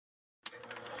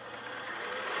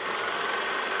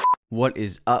What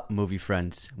is up, movie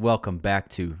friends? Welcome back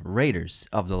to Raiders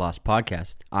of the Lost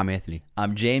Podcast. I'm Anthony.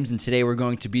 I'm James, and today we're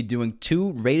going to be doing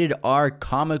two rated R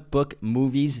comic book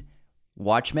movies,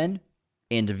 Watchmen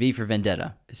and V for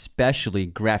Vendetta. Especially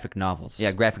graphic novels.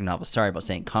 Yeah, graphic novels. Sorry about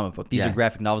saying comic book. These Yeah. are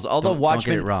graphic novels. Although Don't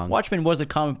Watchmen, get it wrong. Watchmen was a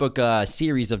comic book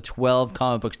series of 12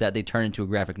 comic books that they turn into a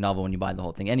graphic novel when you buy the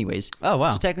whole thing anyways. Oh, wow.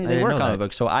 So I technically they didn't were know comic that.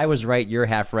 books. So I was right, you're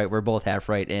half right, we're both half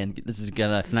right, and this is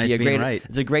going to nice be a being great right.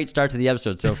 It's a great start to the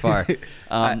episode so far.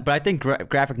 But I think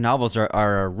graphic novels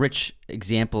are a rich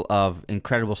example of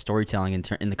incredible storytelling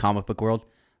in the comic book world,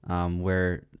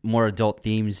 where more adult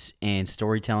themes and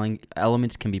storytelling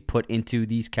elements can be put into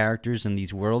these characters and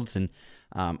these worlds. And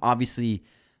obviously,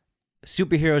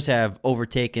 superheroes have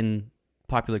overtaken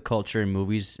popular culture and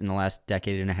movies in the last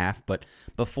decade and a half. But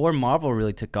before Marvel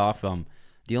really took off,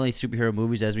 the only superhero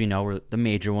movies, as we know, were the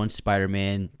major ones: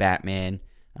 Spider-Man, Batman,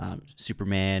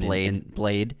 Superman, Blade. and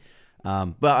Blade.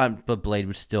 But Blade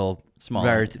was still Small.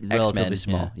 relatively X-Men,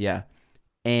 small. Yeah.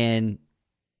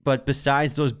 But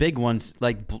besides those big ones,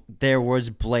 like there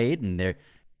was Blade,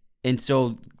 and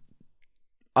so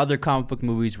other comic book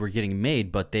movies were getting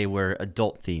made, but they were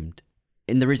adult themed.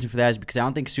 And the reason for that is because I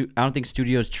don't think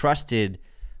studios trusted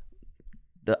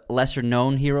the lesser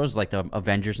known heroes like the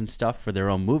Avengers and stuff for their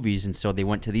own movies, and so they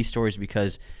went to these stories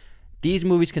because these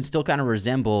movies can still kind of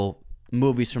resemble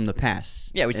movies from the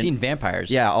past. Yeah, we've seen vampires.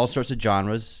 Yeah, all sorts of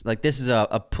genres. Like this is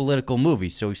a political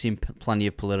movie, so we've seen plenty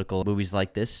of political movies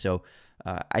like this. So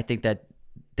I think that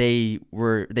they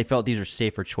felt these were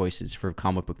safer choices for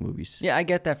comic book movies. Yeah, I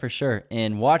get that for sure.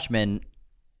 And Watchmen,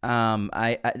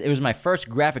 it was my first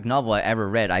graphic novel I ever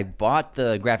read. I bought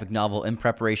the graphic novel in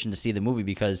preparation to see the movie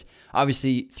because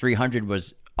obviously 300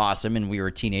 was awesome, and we were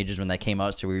teenagers when that came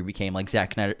out, so we became like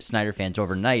Zack Snyder fans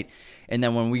overnight. And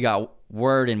then when we got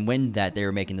word and wind that they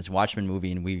were making this Watchmen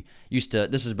movie, and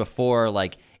this was before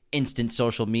like instant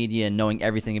social media and knowing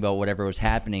everything about whatever was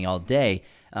happening all day.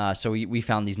 So we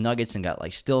found these nuggets and got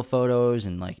like still photos,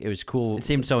 and like it was cool. It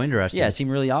seemed so interesting. Yeah, it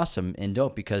seemed really awesome and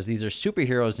dope because these are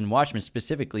superheroes in Watchmen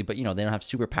specifically, but they don't have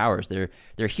superpowers.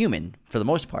 They're human for the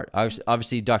most part.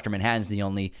 Obviously, Dr. Manhattan's the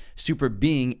only super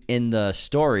being in the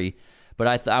story,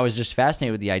 but I was just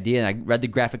fascinated with the idea, and I read the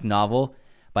graphic novel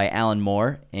by Alan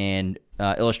Moore and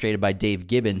illustrated by Dave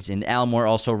Gibbons. And Alan Moore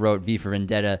also wrote V for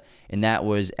Vendetta, and that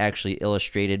was actually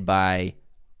illustrated by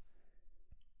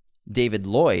David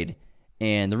Lloyd.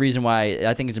 And the reason why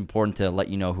I think it's important to let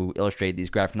you know who illustrated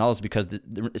these graphic novels is because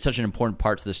it's such an important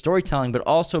part to the storytelling, but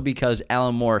also because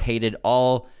Alan Moore hated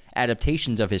all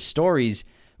adaptations of his stories,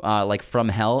 like From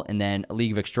Hell and then A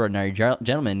League of Extraordinary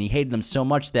Gentlemen. And he hated them so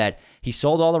much that he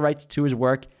sold all the rights to his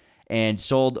work and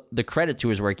sold the credit to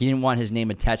his work. He didn't want his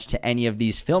name attached to any of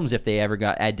these films if they ever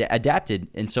got adapted.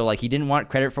 And so he didn't want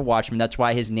credit for Watchmen. That's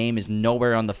why his name is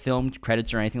nowhere on the film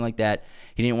credits or anything like that.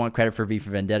 He didn't want credit for V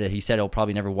for Vendetta. He said he'll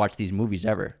probably never watch these movies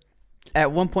ever.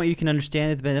 At one point you can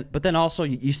understand it, but then also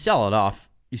you sell it off.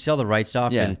 You sell the rights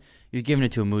off, Yeah. and you're giving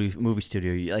it to a movie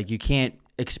studio. You can't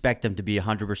expect them to be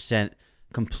 100%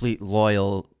 complete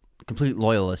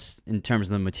loyalists in terms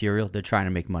of the material. They're trying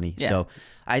to make money. Yeah. So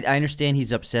I understand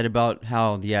he's upset about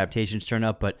how the adaptations turn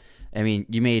out, but I mean,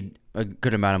 you made a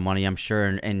good amount of money, I'm sure,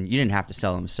 and you didn't have to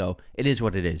sell them, so it is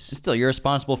what it is. Still, you're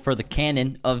responsible for the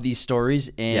canon of these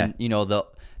stories and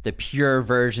the pure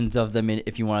versions of them,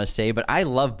 if you want to say. But I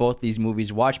love both these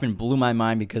movies. Watchmen blew my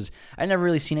mind because I never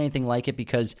really seen anything like it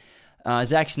because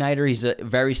Zack Snyder, he's a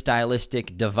very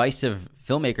stylistic, divisive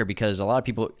filmmaker because a lot of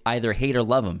people either hate or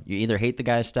love him. You either hate the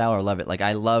guy's style or love it. Like,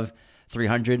 I love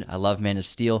 300. I love Man of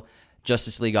Steel.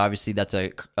 Justice League, obviously, that's a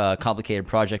complicated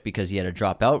project because he had to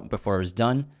drop out before it was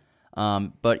done.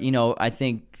 But I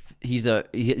think he's a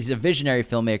visionary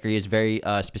filmmaker. He has very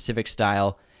specific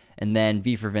style. And then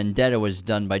V for Vendetta was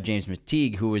done by James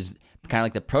McTeague, who was kind of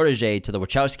like the protege to the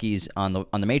Wachowskis on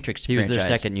the Matrix He was franchise.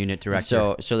 their second unit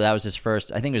director. So that was his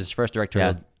first. I think it was his first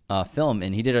directorial film,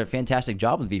 and he did a fantastic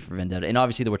job with V for Vendetta. And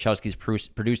obviously, the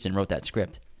Wachowskis produced and wrote that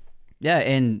script. Yeah,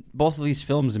 and both of these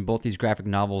films and both these graphic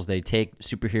novels, they take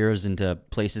superheroes into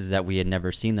places that we had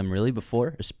never seen them really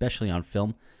before, especially on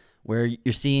film, where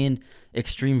you're seeing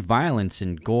extreme violence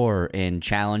and gore and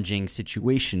challenging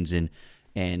situations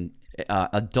and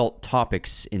adult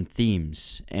topics and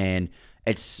themes. And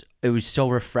it was so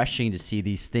refreshing to see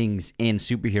these things in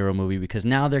superhero movie because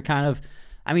now they're kind of,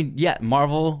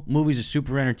 Marvel movies are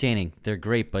super entertaining. They're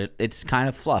great, but it's kind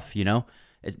of fluff,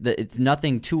 It's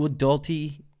nothing too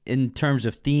adulty in terms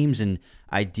of themes and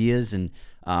ideas, and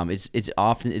it's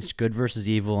often good versus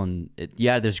evil, and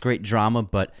there's great drama,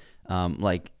 but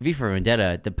Like V for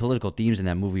Vendetta, the political themes in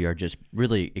that movie are just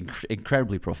really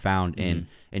incredibly profound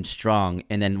and strong.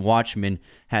 And then Watchmen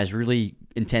has really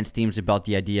intense themes about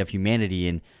the idea of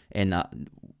humanity and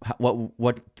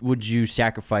what would you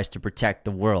sacrifice to protect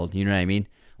the world? You know what I mean?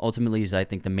 Ultimately, is I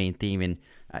think the main theme. And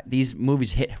these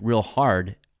movies hit real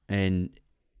hard, and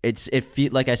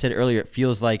like I said earlier, it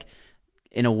feels like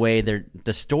in a way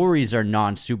the stories are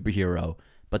non-superhero,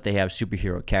 but they have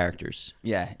superhero characters.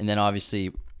 Yeah, and then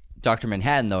obviously Dr.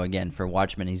 Manhattan, though, again, for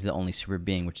Watchmen, he's the only super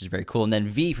being, which is very cool. And then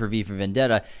V for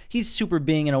Vendetta, he's super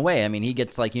being in a way. I mean, he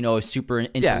gets, like, super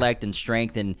intellect and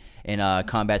strength and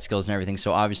combat skills and everything.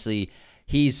 So, obviously,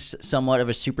 he's somewhat of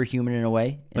a superhuman in a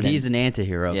way. But he's an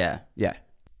anti-hero. Yeah. Yeah.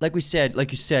 Like you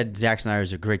said, Zack Snyder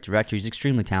is a great director. He's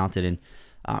extremely talented. And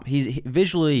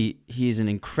visually, he's an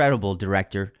incredible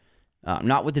director.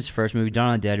 Not with his first movie,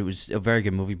 Dawn of the Dead. It was a very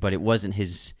good movie, but it wasn't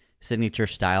his signature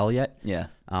style yet. Yeah.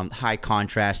 High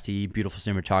contrasty, beautiful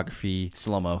cinematography.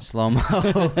 Slow-mo.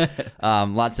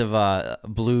 Lots of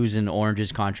blues and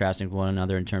oranges contrasting with one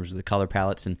another in terms of the color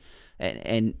palettes.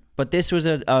 But this was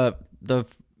the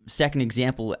second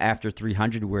example after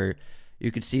 300 where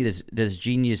you could see this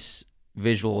genius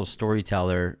visual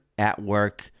storyteller at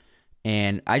work.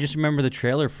 And I just remember the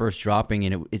trailer first dropping,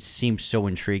 and it seemed so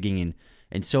intriguing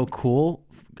and so cool,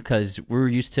 because we were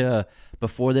used to,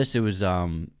 before this, it was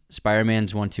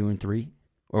Spider-Man's 1, 2, and 3,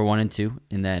 or 1 and 2,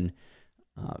 and then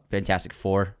Fantastic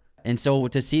Four. And so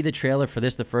to see the trailer for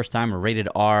this the first time, a rated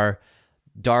R,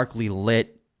 darkly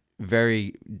lit,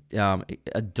 very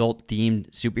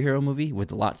adult-themed superhero movie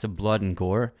with lots of blood and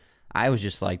gore, I was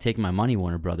just like taking my money,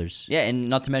 Warner Brothers. Yeah, and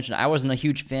not to mention, I wasn't a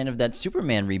huge fan of that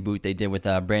Superman reboot they did with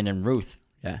Brandon Routh.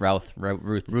 Yeah.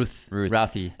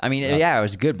 Routhie. I mean, yeah, it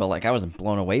was good, but like I wasn't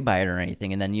blown away by it or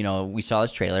anything. And then, we saw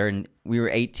this trailer, and we were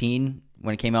 18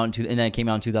 when it came out, and then it came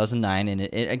out in 2009, and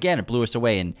it blew us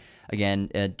away. And again,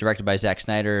 directed by Zack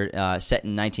Snyder, set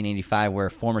in 1985, where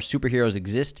former superheroes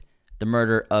exist. The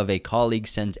murder of a colleague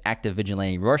sends active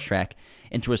vigilante Rorschach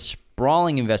into a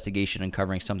sprawling investigation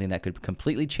uncovering something that could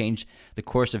completely change the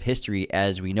course of history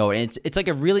as we know it. And it's like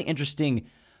a really interesting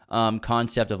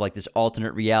concept of like this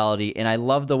alternate reality, and I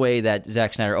love the way that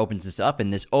Zack Snyder opens this up in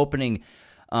this opening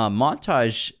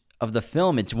montage of the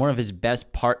film. It's one of his best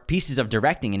pieces of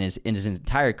directing in his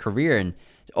entire career, and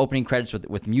opening credits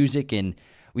with music, and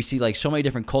we see like so many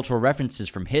different cultural references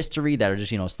from history that are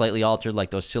just slightly altered,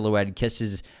 like those silhouetted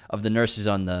kisses of the nurses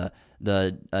on the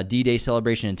D-Day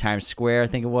celebration in Times Square, I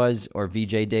think it was, or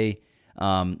VJ Day.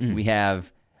 We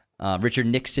have Richard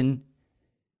Nixon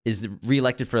is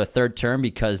reelected for a third term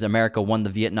because America won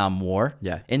the Vietnam War.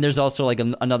 Yeah. And there's also like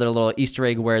another little Easter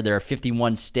egg where there are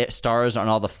 51 stars on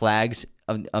all the flags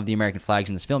of the American flags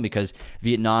in this film, because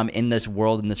Vietnam in this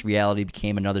world, in this reality,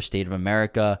 became another state of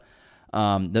America.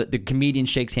 The comedian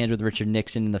shakes hands with Richard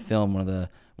Nixon in the film, one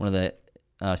of the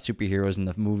superheroes in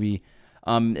the movie.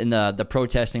 In the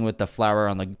protesting with the flower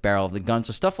on the barrel of the gun.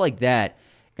 So stuff like that.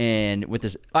 And with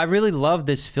this, I really love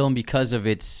this film because of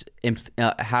its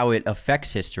how it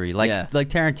affects history. Like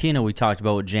Tarantino, we talked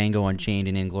about with Django Unchained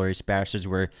and Inglourious Basterds,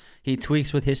 where he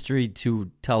tweaks with history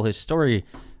to tell his story.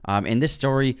 In this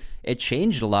story, it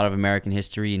changed a lot of American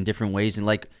history in different ways. And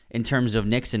like in terms of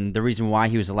Nixon, the reason why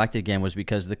he was elected again was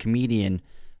because the comedian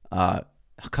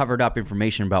covered up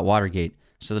information about Watergate,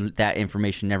 so that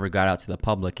information never got out to the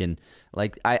public. And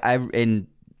like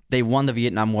they won the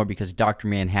Vietnam War because Dr.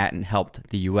 Manhattan helped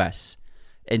the U.S.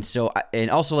 And so, and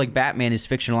also like Batman is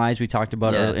fictionalized. We talked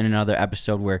about it in another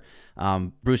episode where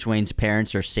Bruce Wayne's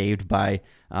parents are saved by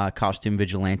costume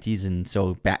vigilantes, and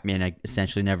so Batman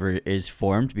essentially never is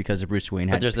formed because of Bruce Wayne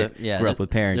grew up with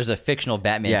parents. There's a fictional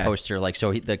Batman poster, like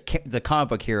so the comic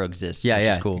book hero exists. Yeah, which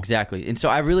is cool. Exactly. And so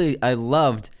I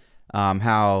loved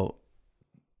how.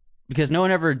 Because no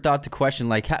one ever thought to question,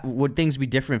 like, would things be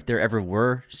different if there ever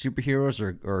were superheroes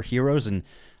or heroes? And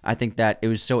I think that it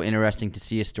was so interesting to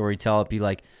see a story tell it be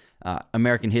like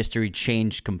American history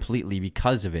changed completely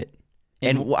because of it.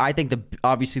 And I think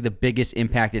obviously the biggest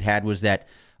impact it had was that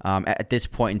at this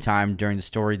point in time during the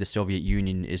story, the Soviet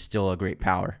Union is still a great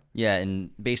power. Yeah, and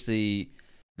basically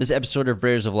this episode of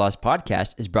Raiders of the Lost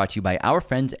podcast is brought to you by our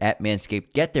friends at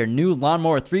Manscaped. Get their new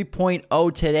Lawnmower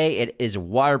 3.0 today. It is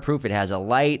waterproof. It has a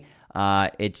light.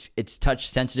 It's touch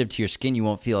sensitive to your skin. You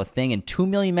won't feel a thing. And 2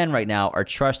 million men right now are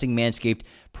trusting Manscaped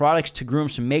products to groom,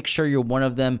 so make sure you're one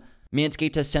of them.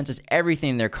 Manscaped has sent us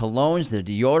everything: their colognes, their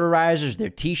deodorizers, their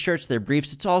t-shirts, their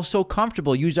briefs. It's all so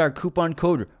comfortable. Use our coupon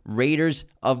code Raiders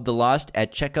of the Lost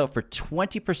at checkout for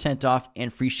 20% off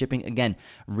and free shipping. Again,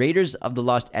 Raiders of the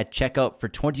Lost at checkout for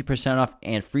 20% off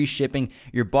and free shipping.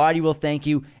 Your body will thank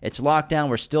you. It's lockdown.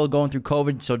 We're still going through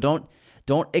COVID, so don't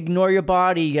don't ignore your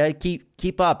body. You gotta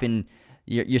keep up, and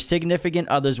your significant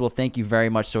others will thank you very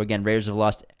much. So again, Raiders of the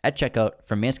Lost at checkout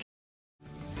from Manscaped.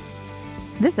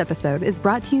 This episode is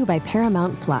brought to you by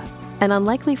Paramount Plus. An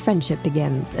unlikely friendship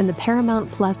begins in the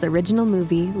Paramount Plus original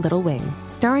movie Little Wing,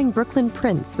 starring Brooklyn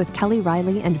Prince with Kelly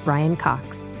Riley and Brian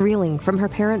Cox. Reeling from her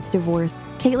parents' divorce,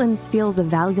 Caitlin steals a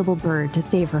valuable bird to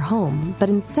save her home, but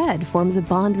instead forms a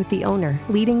bond with the owner,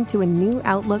 leading to a new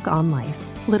outlook on life.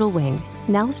 Little Wing,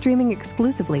 now streaming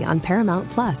exclusively on Paramount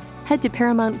Plus. Head to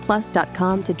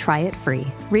ParamountPlus.com to try it free.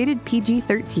 Rated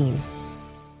PG-13.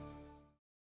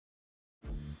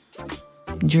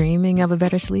 Dreaming of a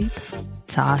better sleep?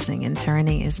 Tossing and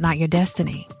turning is not your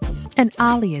destiny. And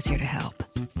Ollie is here to help.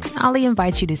 Ollie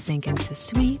invites you to sink into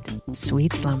sweet,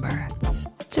 sweet slumber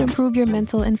to improve your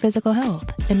mental and physical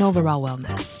health and overall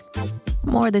wellness.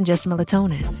 More than just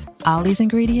melatonin, Ollie's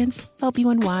ingredients help you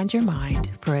unwind your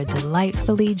mind for a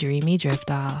delightfully dreamy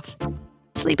drift off.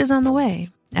 Sleep is on the way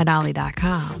at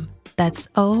Ollie.com. That's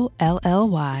OLLY.com.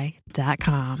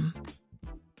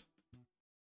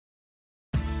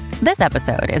 This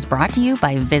episode is brought to you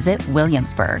by Visit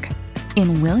Williamsburg.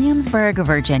 In Williamsburg,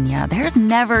 Virginia, there's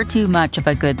never too much of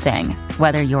a good thing.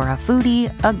 Whether you're a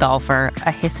foodie, a golfer,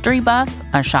 a history buff,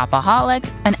 a shopaholic,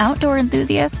 an outdoor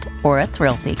enthusiast, or a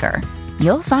thrill seeker,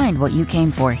 you'll find what you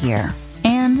came for here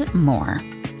and more.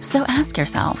 So ask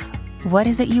yourself, what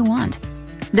is it you want?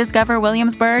 Discover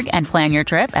Williamsburg and plan your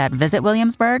trip at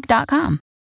visitwilliamsburg.com.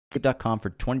 .com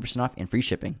for 20% off and free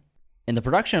shipping. And the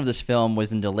production of this film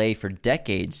was in delay for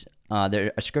decades.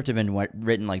 A script had been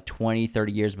written like 20,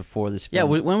 30 years before this film.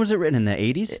 Yeah, when was it written? In the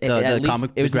 80s?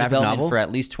 It was graphic in novel? for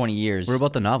at least 20 years. What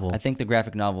about the novel? I think the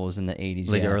graphic novel was in the 80s.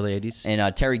 Like the early 80s?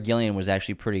 And Terry Gilliam was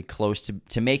actually pretty close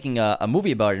to making a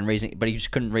movie about it, and but he just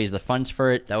couldn't raise the funds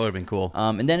for it. That would have been cool.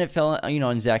 And then it fell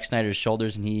on Zack Snyder's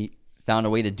shoulders, and he found a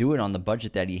way to do it on the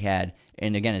budget that he had.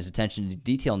 And again, his attention to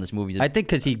detail in this movie. I think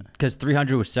because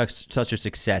 300 was such a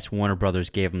success, Warner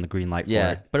Brothers gave him the green light for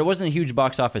it. But it wasn't a huge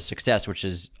box office success, which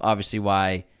is obviously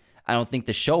why I don't think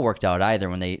the show worked out either.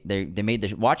 When they made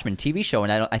the Watchmen TV show,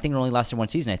 and I think it only lasted one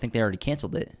season. I think they already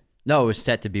canceled it. No, it was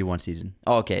set to be one season.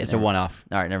 Oh, okay. It's a one-off.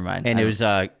 All right, never mind. And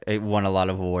it won a lot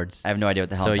of awards. I have no idea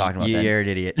what the hell I'm talking about then. You're an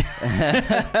idiot.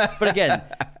 But again,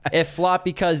 it flopped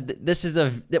because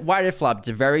why did it flop? It's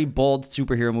a very bold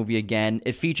superhero movie again.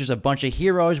 It features a bunch of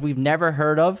heroes we've never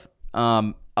heard of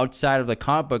outside of the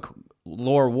comic book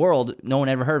lore world. No one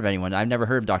ever heard of anyone. I've never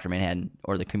heard of Dr. Manhattan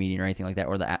or the Comedian or anything like that,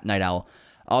 or the Night Owl.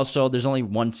 Also, there's only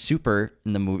one super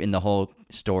in the whole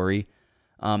story.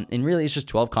 And really, it's just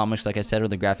 12 comics, like I said, or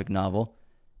the graphic novel.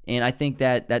 And I think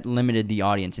that limited the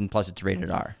audience, and plus it's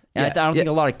rated R. And I don't think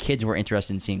a lot of kids were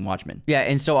interested in seeing Watchmen. Yeah,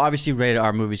 and so obviously rated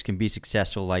R movies can be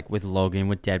successful, like with Logan,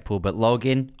 with Deadpool. But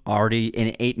Logan already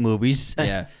in 8 movies.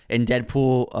 Yeah. And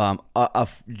Deadpool, a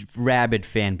rabid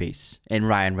fan base, and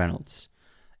Ryan Reynolds.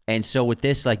 And so with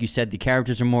this, like you said, the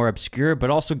characters are more obscure, but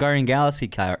also Guardian Galaxy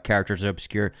characters are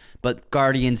obscure. But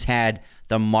Guardians had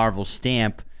the Marvel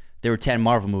stamp. There were 10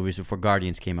 Marvel movies before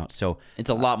Guardians came out, so it's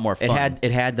a lot more fun.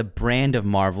 It had the brand of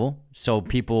Marvel, so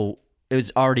it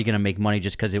was already going to make money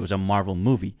just because it was a Marvel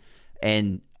movie.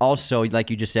 And also, like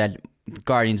you just said,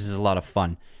 Guardians is a lot of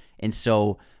fun. And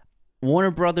so Warner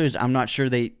Brothers, I'm not sure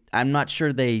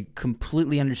they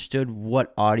completely understood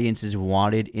what audiences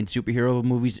wanted in superhero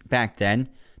movies back then,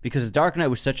 because Dark Knight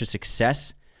was such a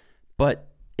success, but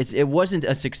it wasn't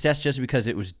a success just because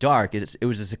it was dark. It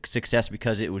was a success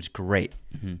because it was great.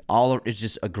 Mm-hmm. It's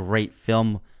just a great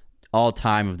film, all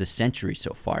time of the century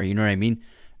so far. You know what I mean?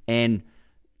 And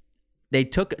they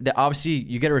obviously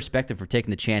you got to respect them for taking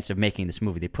the chance of making this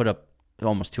movie. They put up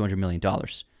almost $200 million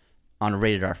on a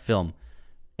rated R film,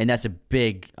 and that's a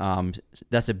big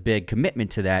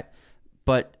commitment to that.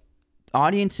 But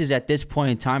audiences at this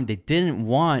point in time, they didn't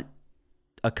want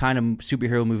a kind of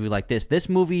superhero movie like this. This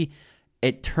movie,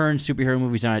 it turns superhero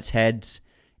movies on its heads,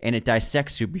 and it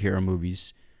dissects superhero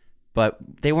movies. But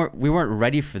we weren't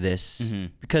ready for this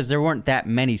because there weren't that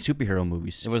many superhero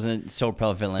movies. It wasn't so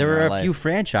prevalent. There were a few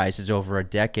franchises over a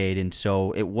decade, and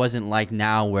so it wasn't like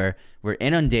now where we're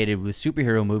inundated with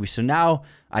superhero movies. So now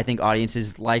I think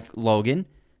audiences like Logan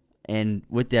and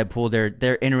with Deadpool,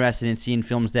 they're interested in seeing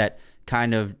films that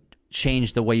kind of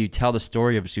change the way you tell the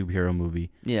story of a superhero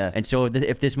movie. Yeah. And so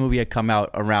if this movie had come out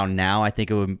around now, I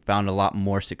think it would have found a lot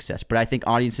more success. But I think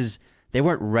audiences, they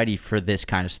weren't ready for this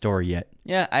kind of story yet.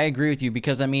 Yeah, I agree with you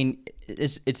because, I mean,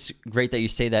 it's great that you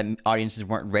say that audiences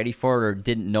weren't ready for it or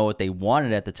didn't know what they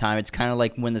wanted at the time. It's kind of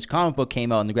like when this comic book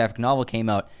came out and the graphic novel came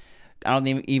out, I don't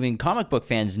think even comic book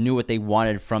fans knew what they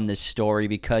wanted from this story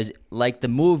because, like, the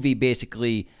movie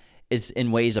basically is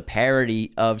in ways a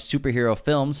parody of superhero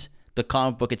films the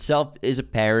comic book itself is a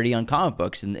parody on comic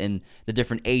books and the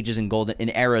different ages and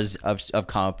eras of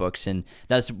comic books. And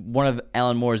that's one of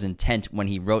Alan Moore's intent when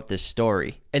he wrote this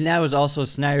story. And that was also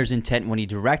Snyder's intent when he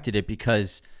directed it,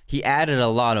 because he added a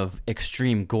lot of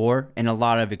extreme gore and a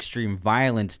lot of extreme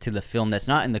violence to the film that's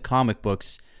not in the comic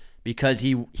books, because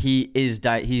he's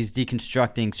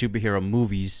deconstructing superhero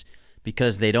movies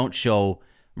because they don't show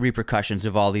repercussions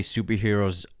of all these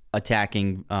superheroes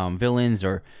attacking villains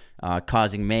or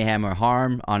causing mayhem or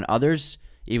harm on others,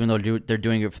 even though they're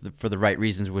doing it for the right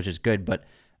reasons, which is good. But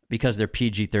because they're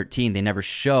PG-13, they never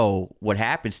show what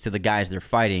happens to the guys they're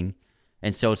fighting.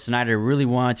 And so Snyder really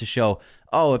wanted to show,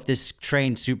 if this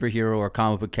trained superhero or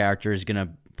comic book character is going to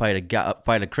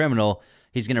fight a criminal,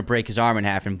 he's going to break his arm in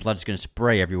half and blood's going to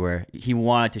spray everywhere. He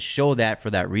wanted to show that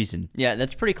for that reason. Yeah,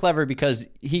 that's pretty clever, because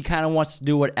he kind of wants to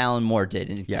do what Alan Moore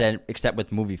did, except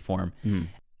with movie form.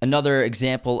 Another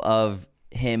example of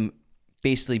him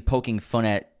basically poking fun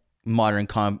at modern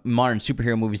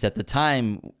superhero movies at the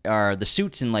time are the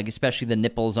suits, and like especially the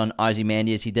nipples on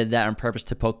Ozymandias. He did that on purpose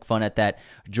to poke fun at that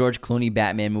George Clooney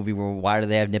Batman movie where why do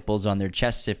they have nipples on their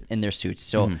chests in their suits?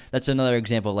 So that's another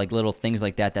example of like little things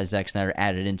like that Zack Snyder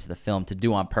added into the film to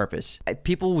do on purpose.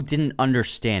 People didn't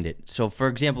understand it. So for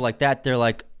example, like that,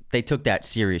 they took that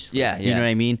seriously. Yeah. You know what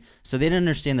I mean? So they didn't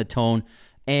understand the tone.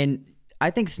 And I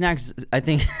think Snack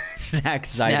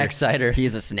Snyder.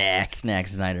 He's a snack. Snack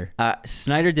Snyder.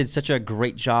 Snyder did such a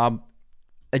great job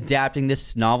adapting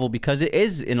this novel, because it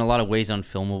is in a lot of ways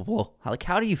unfilmable. Like,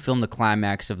 how do you film the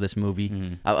climax of this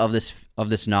movie, of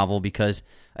this novel? Because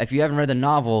if you haven't read the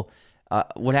novel,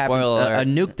 what happens? A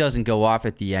nuke doesn't go off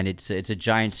at the end. It's a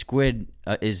giant squid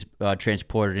is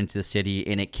transported into the city,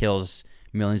 and it kills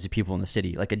millions of people in the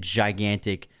city, like a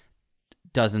gigantic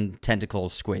dozen tentacle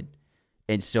squid.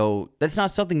 And so that's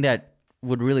not something that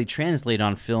would really translate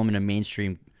on film in a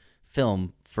mainstream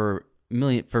film for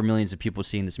millions of people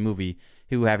seeing this movie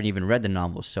who haven't even read the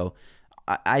novel. So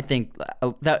I think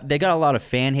that they got a lot of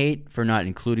fan hate for not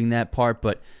including that part,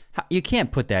 but you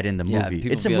can't put that in the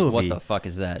movie. It's a movie. Like, what the fuck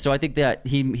is that? So I think that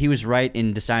he was right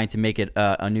in deciding to make it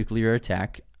a nuclear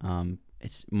attack.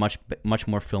 It's much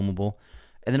more filmable,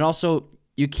 and then also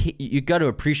you got to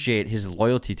appreciate his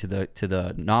loyalty to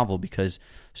the novel, because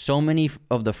so many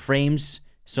of the frames,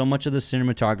 so much of the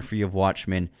cinematography of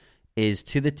Watchmen is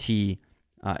to the T,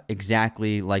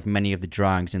 exactly like many of the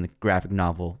drawings in the graphic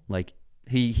novel. Like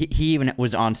he even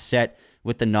was on set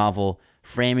with the novel,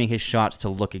 framing his shots to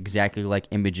look exactly like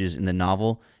images in the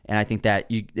novel. And I think that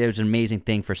it was an amazing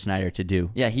thing for Snyder to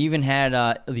do. Yeah, he even had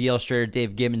the illustrator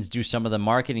Dave Gibbons do some of the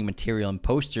marketing material and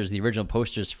posters, the original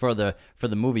posters for the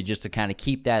movie, just to kind of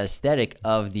keep that aesthetic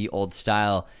of the old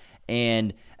style.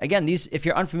 And again, if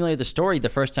you're unfamiliar with the story, the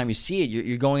first time you see it,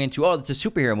 you're going into, it's a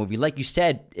superhero movie. Like you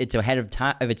said, it's ahead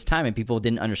of its time, and people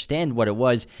didn't understand what it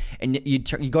was. And you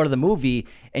go to the movie,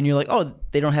 and you're like,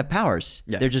 they don't have powers.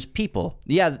 Yeah. They're just people.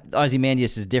 Yeah,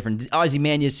 Ozymandias is different.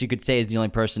 Ozymandias, you could say, is the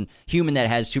only human that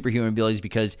has superhuman abilities,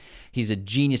 because he's a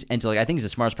genius intellect. I think he's the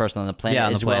smartest person on the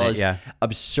planet, well as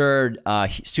absurd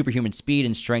superhuman speed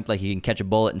and strength, like he can catch a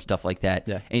bullet and stuff like that.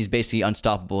 Yeah. And he's basically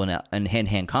unstoppable in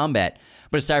hand-to-hand combat.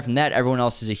 But aside from that, everyone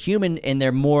else is a human, and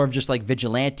they're more of just like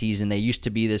vigilantes, and they used to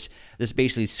be this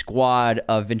basically squad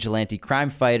of vigilante crime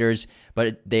fighters,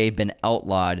 but they've been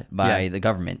outlawed by the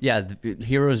government. Yeah, the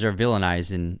heroes are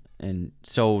villainized, and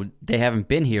so they haven't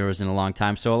been heroes in a long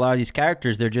time. So a lot of these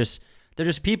characters, they're just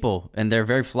people, and they're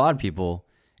very flawed people.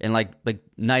 And like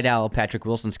Night Owl, Patrick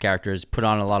Wilson's character, has put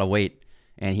on a lot of weight,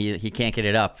 and he can't get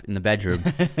it up in the bedroom.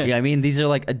 Yeah, I mean, these are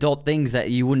like adult things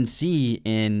that you wouldn't see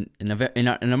in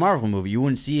a Marvel movie. You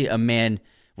wouldn't see a man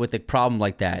with a problem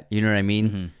like that. You know what I mean?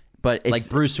 Mm-hmm. But it's, like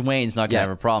Bruce Wayne's not gonna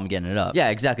have a problem getting it up. Yeah,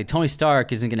 exactly. Tony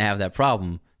Stark isn't gonna have that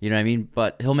problem. You know what I mean?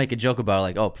 But he'll make a joke about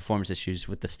it, like, performance issues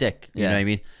with the stick. You know what I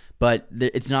mean? But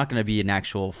it's not going to be an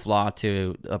actual flaw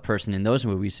to a person in those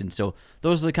movies. And so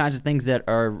those are the kinds of things that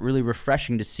are really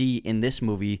refreshing to see in this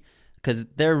movie, because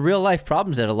they're real life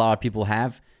problems that a lot of people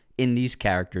have in these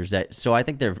characters. So I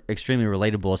think they're extremely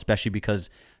relatable, especially because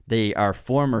they are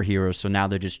former heroes. So now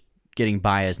they're just getting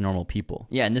by as normal people.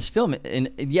 Yeah, in this film, and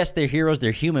yes, they're heroes,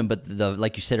 they're human, but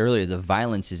like you said earlier, the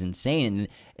violence is insane.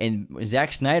 And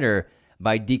Zack Snyder,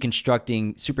 by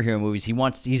deconstructing superhero movies,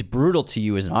 he's brutal to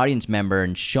you as an audience member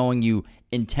and showing you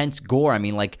intense gore. I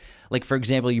mean, like for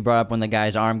example, you brought up when the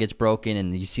guy's arm gets broken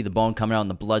and you see the bone coming out and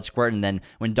the blood squirt, and then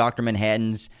when Dr.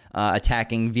 Manhattan's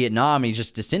attacking Vietnam, he's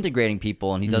just disintegrating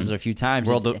people, and he does it a few times.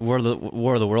 War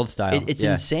of the World style. It's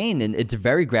insane, and it's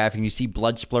very graphic. You see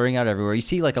blood splurting out everywhere. You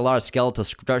see like a lot of skeletal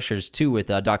structures too with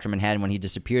Dr. Manhattan when he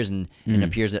disappears and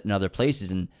appears in other places.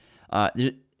 And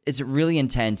it's really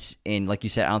intense, and like you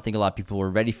said, I don't think a lot of people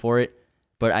were ready for it,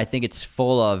 but I think it's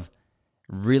full of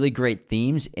really great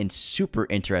themes and super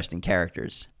interesting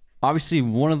characters. Obviously,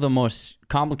 one of the most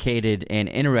complicated and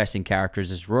interesting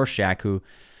characters is Rorschach, who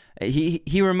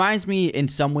he reminds me in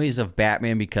some ways of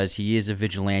Batman because he is a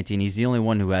vigilante and he's the only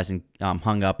one who hasn't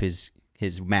hung up his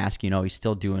mask. He's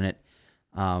still doing it,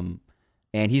 and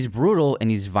he's brutal and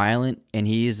he's violent and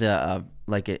he is an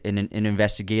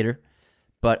investigator.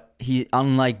 But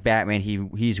unlike Batman,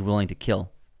 he's willing to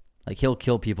kill. Like, he'll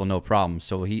kill people no problem.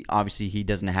 So he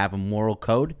doesn't have a moral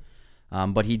code,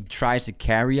 but he tries to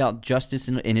carry out justice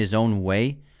in his own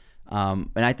way. And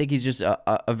I think he's just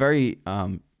a very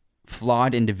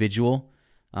flawed individual.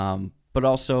 But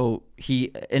also,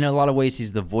 in a lot of ways,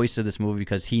 he's the voice of this movie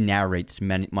because he narrates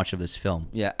much of this film.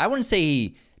 Yeah, I wouldn't say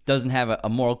he doesn't have a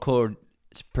moral code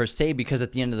per se, because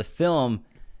at the end of the film,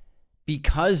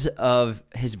 because of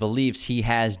his beliefs, he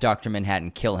has Dr.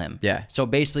 Manhattan kill him. Yeah. So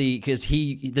basically, because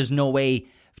there's no way,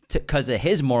 because of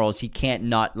his morals, he can't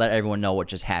not let everyone know what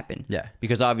just happened. Yeah.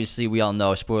 Because obviously, we all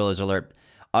know, spoilers alert,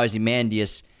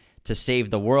 Ozymandias, to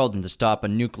save the world and to stop a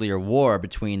nuclear war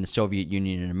between the Soviet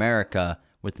Union and America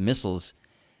with missiles,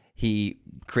 he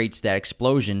creates that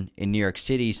explosion in New York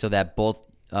City so that both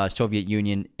Soviet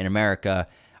Union and America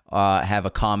have a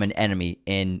common enemy,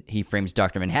 and he frames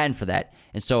Dr. Manhattan for that.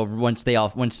 And so once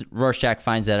Rorschach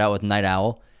finds that out with Night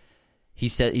Owl, he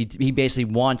said he basically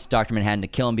wants Dr. Manhattan to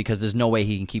kill him because there's no way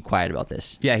he can keep quiet about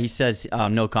this. Yeah, he says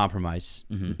no compromise,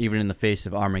 even in the face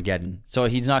of Armageddon. So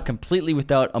he's not completely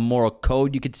without a moral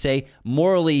code, you could say.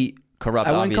 Morally corrupt,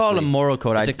 I wouldn't call it a moral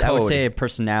code. I would say a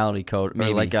personality code,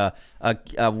 maybe. Or like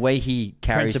a way he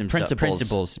carries himself.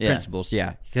 Principles,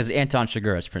 yeah. Because Anton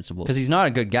Chigurh has principles. Because he's not a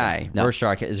good guy. No.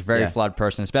 Rorschach is a very flawed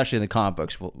person, especially in the comic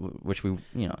books, which we.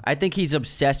 I think he's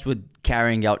obsessed with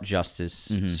carrying out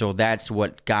justice. So that's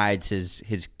what guides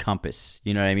his compass.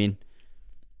 You know what I mean?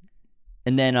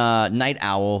 And then Night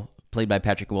Owl, played by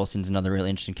Patrick Wilson, is another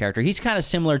really interesting character. He's kind of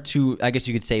similar to, I guess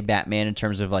you could say, Batman in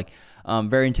terms of like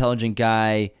very intelligent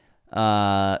guy.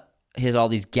 He has all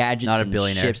these gadgets. Not a and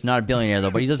billionaire. Ships. Not a billionaire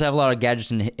though, but he does have a lot of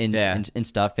gadgets and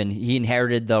stuff. And he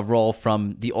inherited the role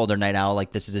from the older Night Owl.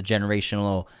 Like, this is a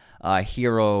generational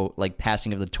hero, like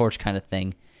passing of the torch kind of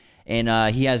thing.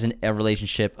 And he has a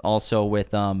relationship also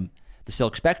with the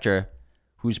Silk Spectre,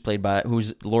 who's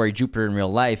Laurie Jupiter in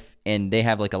real life, and they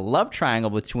have like a love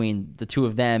triangle between the two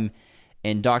of them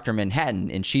and Dr.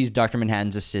 Manhattan, and she's Dr.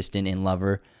 Manhattan's assistant and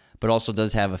lover, but also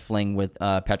does have a fling with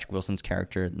Patrick Wilson's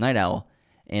character, Night Owl.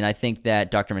 And I think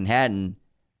that Dr. Manhattan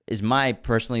is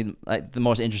personally the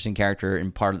most interesting character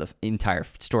in part of the entire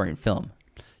story and film.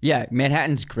 Yeah,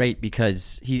 Manhattan's great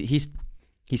because he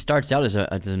starts out as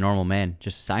a normal man,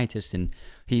 just a scientist, and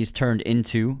he's turned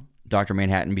into Dr.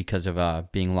 Manhattan because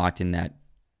of being locked in that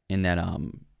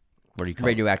what do you call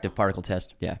radioactive particle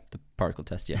test. Yeah, the particle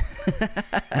test, yeah.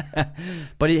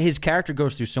 But his character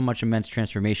goes through so much immense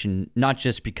transformation, not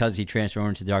just because he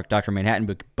transformed into Dr.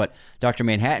 Manhattan, but Dr.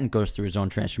 Manhattan goes through his own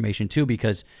transformation too,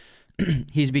 because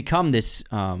he's become this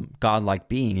godlike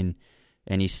being,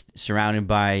 and he's surrounded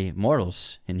by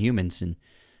mortals and humans, and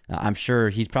I'm sure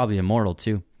he's probably immortal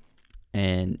too.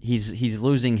 And he's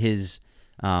losing his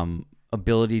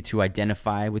ability to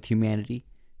identify with humanity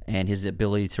and his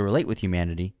ability to relate with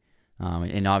humanity.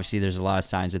 And obviously there's a lot of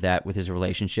signs of that with his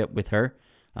relationship with her.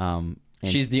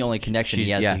 She's the only connection he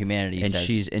has to humanity,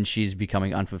 and she's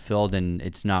becoming unfulfilled, and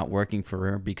it's not working for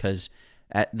her because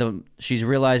she's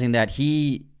realizing that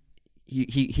he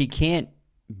can't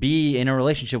be in a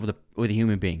relationship with a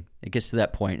human being. It gets to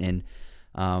that point, and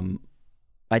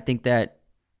I think that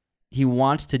he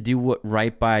wants to do what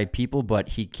right by people, but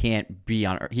he can't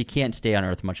stay on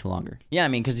Earth much longer. Yeah, I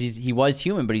mean, because he was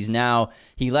human, but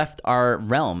he left our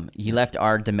realm. He left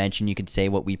our dimension, you could say,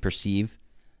 what we perceive.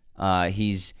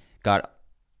 He's got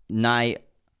nigh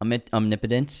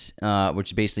omnipotence,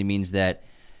 which basically means that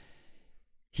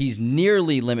he's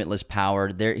nearly limitless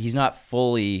power. He's not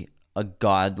fully a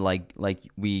god like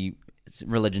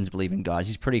religions believe in gods.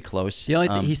 He's pretty close. The only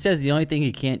thing he says, the only thing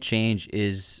he can't change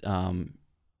is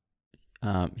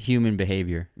human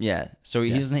behavior. Yeah, so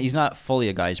he's not fully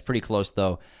a god. He's pretty close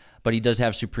though, but he does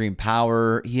have supreme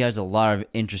power. He has a lot of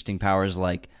interesting powers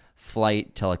like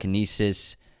flight,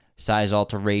 telekinesis, size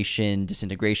alteration,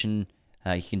 disintegration.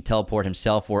 He can teleport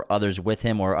himself or others with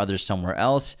him or others somewhere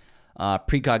else.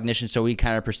 Precognition, so he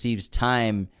kind of perceives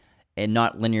time and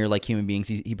not linear like human beings.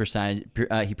 He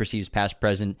perceives past,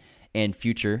 present, and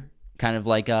future, kind of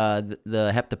like the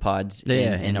heptapods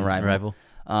in Arrival.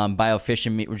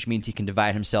 Biofission, which means he can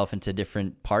divide himself into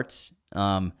different parts.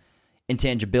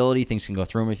 Intangibility, things can go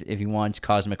through him if he wants.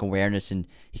 Cosmic awareness, and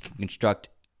he can construct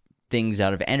things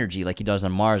out of energy like he does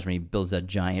on Mars when he builds that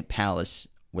giant palace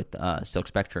with Silk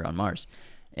Spectre on Mars.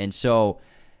 And so,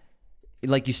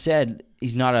 like you said,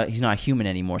 he's not a human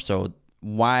anymore. So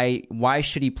why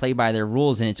should he play by their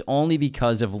rules? And it's only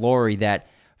because of Laurie that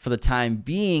for the time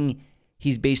being,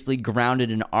 he's basically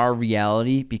grounded in our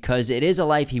reality, because it is a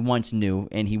life he once knew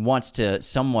and he wants to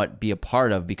somewhat be a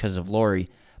part of because of Laurie.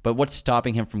 But what's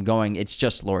stopping him from going? It's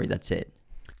just Laurie. That's it.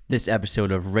 This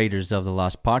episode of Raiders of the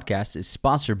Lost podcast is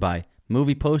sponsored by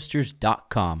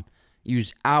movieposters.com.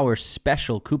 Use our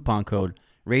special coupon code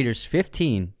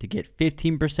Raiders15 to get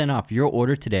 15% off your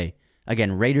order today.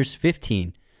 Again,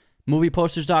 Raiders15.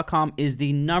 Movieposters.com is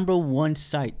the #1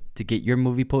 site to get your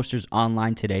movie posters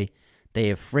online today. They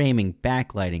have framing,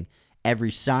 backlighting,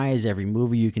 every size, every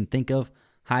movie you can think of,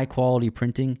 high quality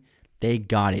printing. They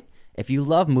got it. If you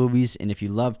love movies and if you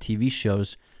love TV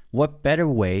shows, what better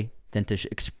way than to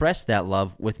express that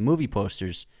love with movie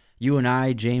posters? You and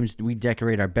I, James, we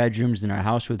decorate our bedrooms and our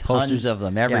house with posters. Tons of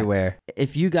them everywhere. Yeah.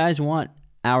 If you guys want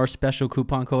our special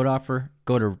coupon code offer,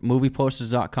 go to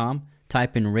movieposters.com,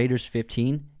 type in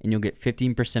Raiders15, and you'll get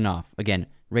 15% off. Again,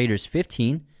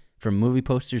 Raiders15 from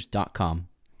movieposters.com.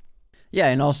 Yeah,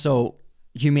 and also,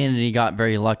 humanity got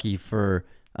very lucky for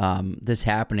this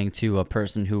happening to a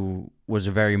person who was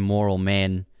a very moral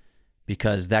man,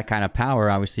 because that kind of power,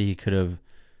 obviously, he could have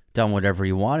done whatever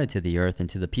he wanted to the earth and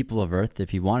to the people of earth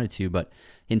if he wanted to, but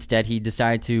instead he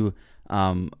decided to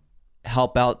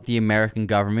help out the American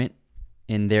government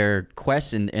in their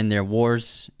quests and in their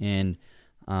wars and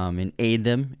aid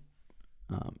them.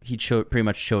 He pretty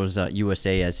much chose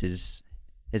USA as his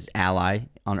ally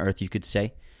on earth, you could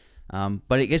say.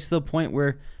 But it gets to the point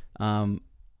where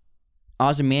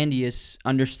Ozymandias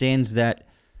understands that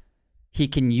he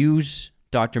can use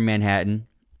Dr. Manhattan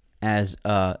as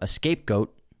a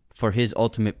scapegoat for his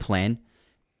ultimate plan,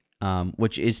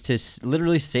 which is to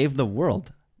literally save the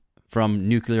world from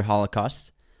nuclear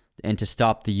holocaust and to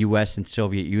stop the U.S. and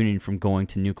Soviet Union from going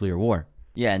to nuclear war.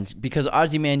 Yeah, and because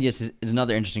Ozymandias is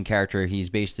another interesting character. He's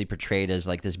basically portrayed as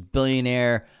like this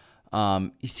billionaire.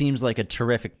 He seems like a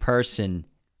terrific person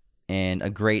and a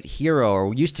great hero,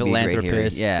 or used to be a great hero.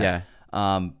 Yeah.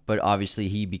 But obviously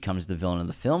he becomes the villain of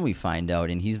the film, we find out,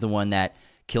 and he's the one that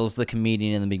kills the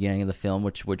comedian in the beginning of the film,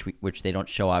 which they don't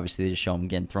show. Obviously, they just show him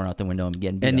getting thrown out the window and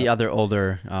getting beat and the up. other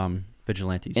older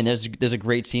vigilantes. And there's a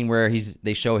great scene where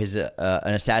they show his an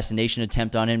assassination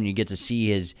attempt on him, and you get to see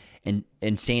his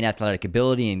insane athletic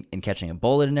ability and catching a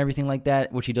bullet and everything like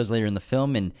that, which he does later in the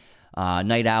film. And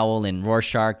Night Owl and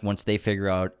Rorschach, once they figure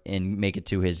out and make it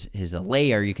to his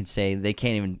lair, you can say they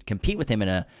can't even compete with him in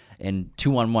a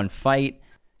 2-on-1 fight.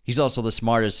 He's also the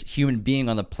smartest human being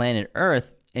on the planet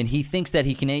Earth, and he thinks that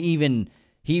he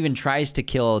even tries to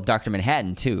kill Dr.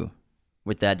 Manhattan too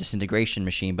with that disintegration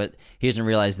machine, but he doesn't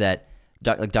realize that,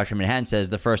 like Dr. Manhattan says,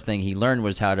 the first thing he learned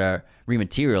was how to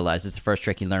rematerialize. It's the first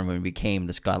trick he learned when he became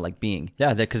this godlike being.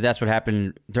 Yeah, because that's what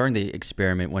happened during the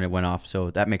experiment when it went off,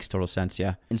 so that makes total sense,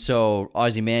 yeah. And so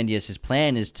Ozymandias'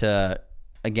 plan is to,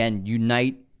 again,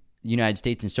 unite the United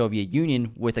States and Soviet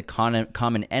Union with a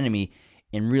common enemy.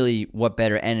 And really, what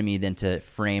better enemy than to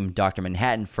frame Dr.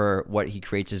 Manhattan for what he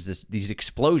creates as these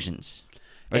explosions.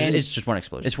 And it's just one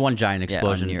explosion. It's one giant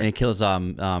explosion, and it kills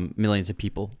millions of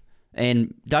people.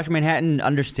 And Dr. Manhattan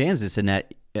understands this, and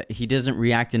that he doesn't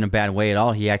react in a bad way at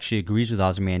all. He actually agrees with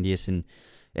Ozymandias, and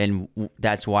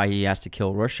that's why he has to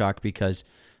kill Rorschach, because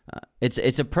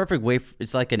it's a perfect way.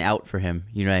 It's like an out for him,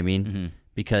 you know what I mean? Mm-hmm.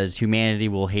 Because humanity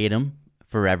will hate him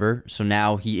forever. So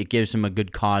now it gives him a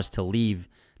good cause to leave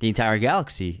the entire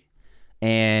galaxy.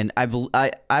 And I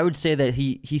would say that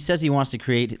he says he wants to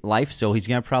create life, so he's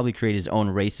going to probably create his own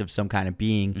race of some kind of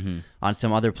being on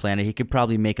some other planet. He could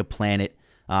probably make a planet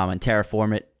and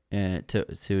terraform it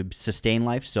to sustain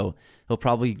life, so he'll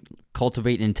probably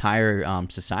cultivate an entire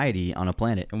society on a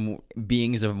planet. And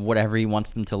beings of whatever he wants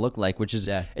them to look like, which is,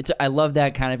 I love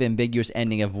that kind of ambiguous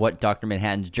ending of what Dr.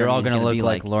 Manhattan's journey is going to look be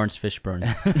like Lawrence Fishburne.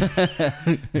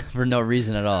 For no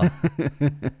reason at all.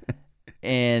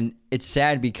 And it's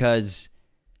sad because,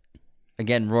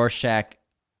 again, Rorschach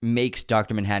makes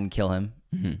Dr. Manhattan kill him,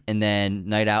 and then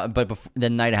Night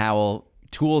Owl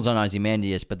tools on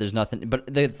Ozymandias, but there's nothing.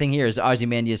 But the thing here is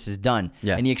Ozymandias is done,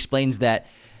 and he explains that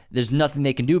there's nothing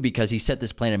they can do because he set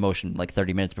this plan in motion like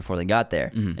 30 minutes before they got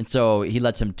there, and so he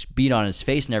lets him beat on his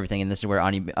face and everything, and this is where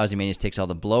Ozymandias takes all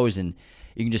the blows, and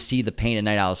you can just see the pain in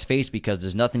Night Owl's face because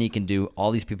there's nothing he can do. All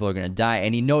these people are going to die,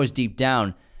 and he knows deep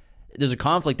down there's a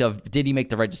conflict of, did he make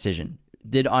the right decision?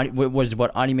 Was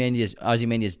what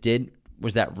Ozymandias did,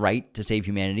 was that right to save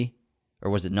humanity, or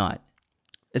was it not?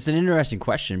 It's an interesting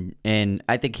question, and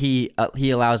I think he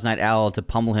allows Night Owl to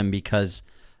pummel him because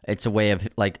it's a way of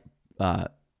like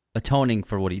atoning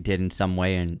for what he did in some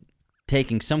way and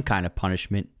taking some kind of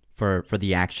punishment for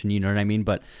the action, you know what I mean?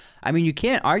 But, I mean, you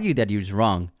can't argue that he was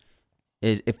wrong.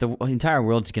 If the entire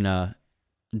world's going to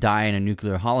die in a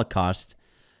nuclear holocaust,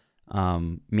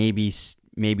 maybe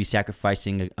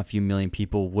sacrificing a few million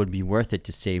people would be worth it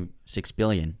to save 6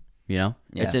 billion, you know?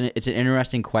 Yeah. It's an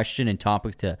interesting question and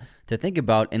topic to think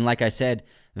about. And like I said,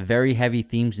 very heavy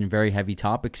themes and very heavy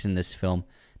topics in this film.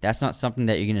 That's not something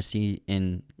that you're going to see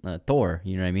in Thor,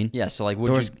 you know what I mean? Yeah, so like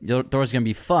Thor's going to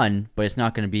be fun, but it's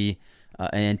not going to be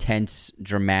an intense,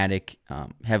 dramatic,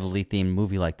 heavily themed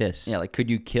movie like this. Yeah, like could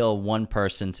you kill one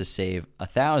person to save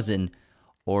 1,000,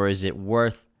 or is it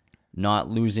worth not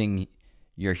losing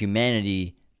your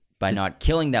humanity by not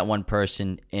killing that one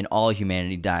person and all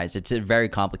humanity dies? It's a very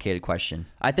complicated question.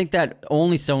 I think that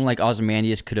only someone like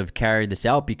Ozymandias could have carried this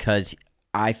out, because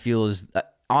I feel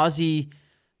Ozzy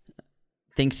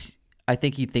thinks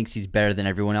he's better than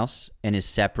everyone else and is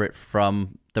separate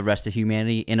from the rest of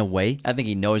humanity in a way. I think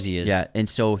he knows he is. Yeah, and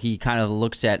so he kind of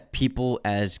looks at people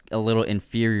as a little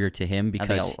inferior to him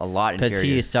because a lot inferior. Because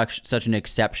he is such an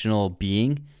exceptional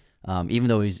being, even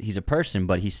though he's a person,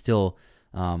 but he's still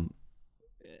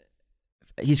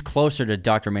he's closer to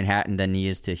Dr. Manhattan than he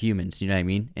is to humans. You know what I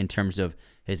mean? In terms of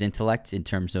his intellect, in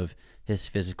terms of his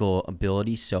physical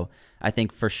ability. So I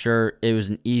think for sure it was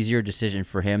an easier decision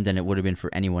for him than it would have been for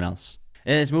anyone else.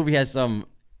 And this movie has some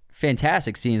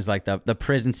fantastic scenes, like the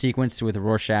prison sequence with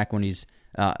Rorschach when he's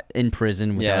in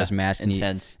prison without his mask,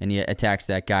 intense. And he attacks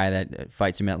that guy that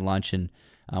fights him at lunch. And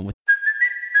with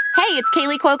Hey, it's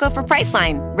Kaylee Cuoco for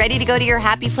Priceline. Ready to go to your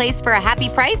happy place for a happy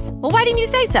price? Well, why didn't you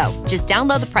say so? Just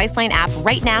download the Priceline app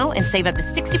right now and save up to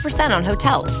 60% on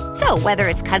hotels. So whether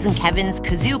it's Cousin Kevin's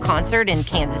Kazoo Concert in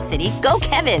Kansas City, go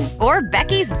Kevin, or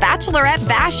Becky's Bachelorette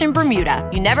Bash in Bermuda,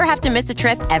 you never have to miss a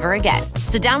trip ever again.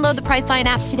 So download the Priceline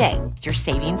app today. Your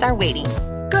savings are waiting.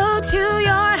 Go to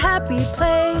your happy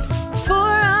place for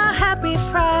a happy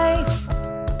price.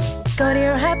 Go to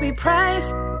your happy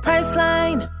price,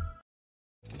 Priceline.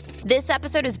 This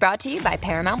episode is brought to you by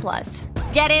Paramount Plus.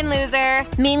 Get in, loser!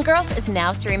 Mean Girls is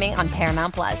now streaming on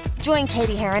Paramount Plus. Join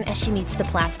Katie Heron as she meets the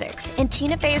plastics in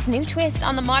Tina Fey's new twist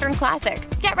on the modern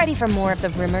classic. Get ready for more of the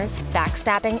rumors,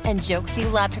 backstabbing, and jokes you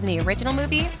loved from the original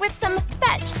movie with some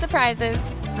fetch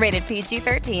surprises. Rated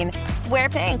PG-13. Wear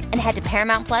pink and head to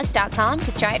ParamountPlus.com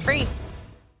to try it free.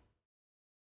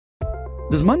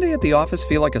 Does Monday at the office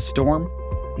feel like a storm?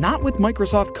 Not with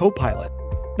Microsoft Copilot.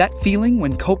 That feeling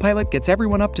when Copilot gets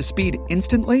everyone up to speed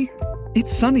instantly?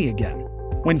 It's sunny again.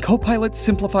 When Copilot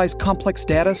simplifies complex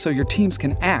data so your teams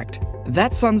can act,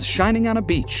 that sun's shining on a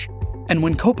beach. And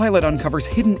when Copilot uncovers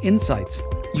hidden insights,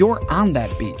 you're on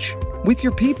that beach with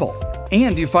your people,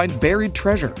 and you find buried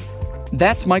treasure.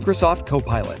 That's Microsoft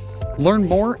Copilot. Learn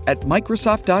more at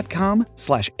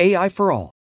Microsoft.com/AI for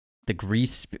all. the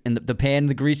grease in the pan,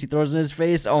 the grease he throws in his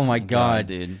face. Oh my god,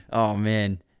 dude. Oh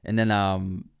man. And then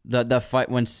the fight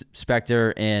when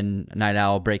Spectre and Night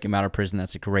Owl break him out of prison.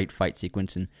 That's a great fight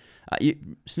sequence. And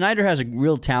Snyder has a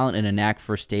real talent and a knack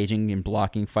for staging and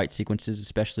blocking fight sequences,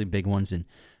 especially big ones. And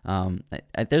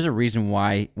there's a reason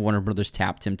why Warner Brothers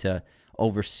tapped him to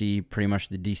oversee pretty much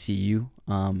the DCU.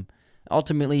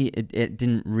 Ultimately, it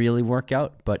didn't really work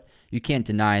out, but you can't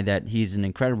deny that he's an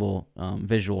incredible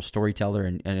visual storyteller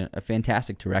and a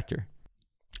fantastic director.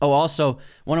 Oh, also,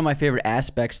 one of my favorite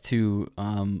aspects to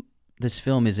this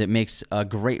film is it makes a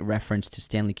great reference to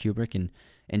Stanley Kubrick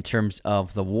in terms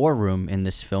of the war room in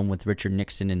this film with Richard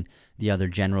Nixon and the other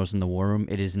generals in the war room.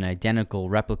 It is an identical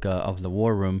replica of the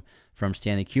war room from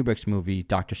Stanley Kubrick's movie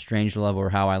Dr. Strangelove, or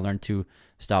How I Learned to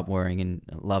Stop Worrying and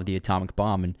Love the Atomic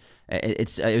Bomb. And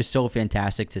it was so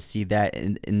fantastic to see that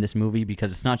in this movie,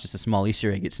 because it's not just a small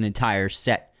Easter egg, it's an entire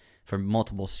set for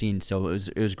multiple scenes. So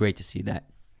it was great to see that.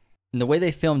 And the way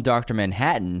they filmed Dr.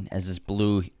 Manhattan as this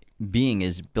blue being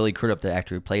is Billy Crudup, the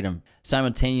actor who played him,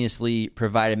 simultaneously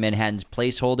provided Manhattan's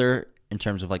placeholder in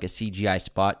terms of like a CGI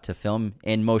spot to film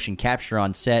and motion capture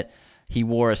on set. He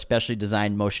wore a specially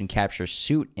designed motion capture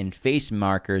suit and face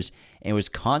markers and was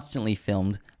constantly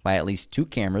filmed by at least two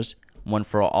cameras, one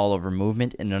for all-over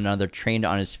movement and another trained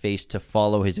on his face to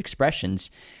follow his expressions.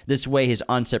 This way, his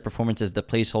on-set performance as the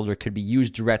placeholder could be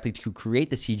used directly to create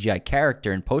the CGI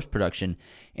character in post-production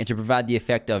and to provide the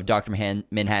effect of Dr.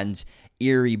 Manhattan's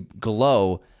eerie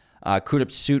glow.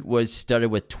 Crudup's suit was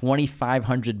studded with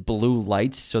 2,500 blue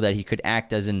lights so that he could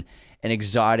act as an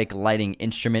exotic lighting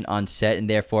instrument on set, and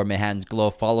therefore Manhattan's glow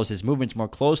follows his movements more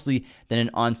closely than an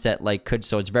on-set light could.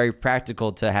 So it's very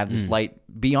practical to have this light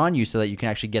be on you so that you can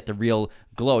actually get the real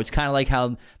glow. It's kind of like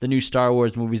how the new Star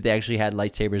Wars movies, they actually had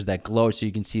lightsabers that glow so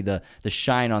you can see the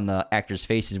shine on the actors'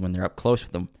 faces when they're up close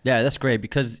with them. Yeah, that's great,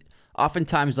 because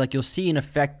oftentimes, like, you'll see an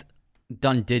effect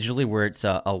done digitally where it's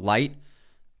a light,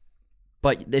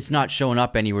 but it's not showing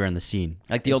up anywhere in the scene.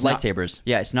 Like the old lightsabers.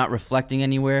 Yeah, it's not reflecting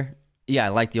anywhere. Yeah, I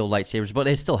like the old lightsabers, but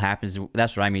it still happens.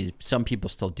 That's what I mean. Some people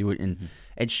still do it, and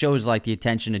it shows like the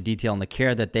attention to detail and the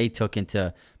care that they took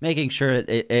into making sure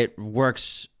it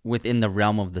works within the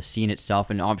realm of the scene itself,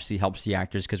 and obviously helps the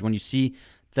actors, because when you see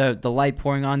the light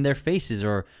pouring on their faces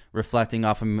or reflecting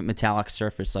off a metallic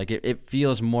surface, like it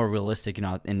feels more realistic,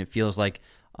 and it feels like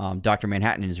Dr.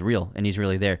 Manhattan is real, and he's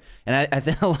really there. And I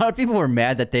think a lot of people were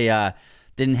mad that they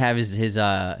didn't have his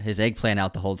eggplant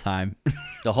out the whole time.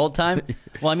 The whole time?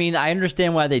 Well, I mean, I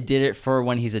understand why they did it for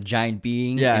when he's a giant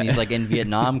being and he's like in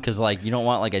Vietnam, because like you don't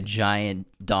want like a giant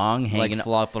dong hanging like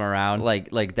flopping around.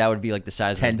 Like that would be like the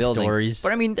size of a 10 building. stories.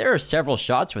 But I mean, there are several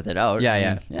shots with it out.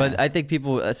 Yeah. But I think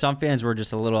people, some fans were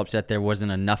just a little upset there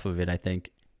wasn't enough of it, I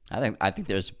think. I think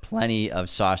there's plenty of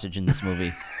sausage in this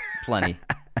movie. Plenty.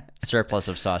 Surplus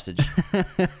of sausage.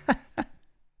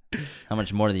 How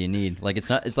much more do you need? Like it's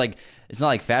not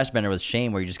like Fassbender with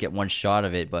Shane where you just get one shot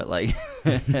of it, but like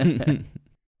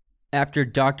after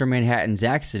Dr. Manhattan's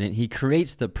accident, he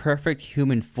creates the perfect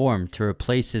human form to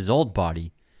replace his old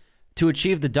body. To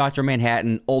achieve the Dr.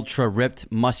 Manhattan ultra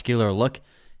ripped muscular look,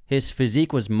 his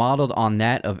physique was modeled on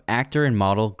that of actor and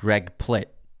model Greg Plitt.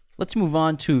 Let's move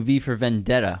on to V for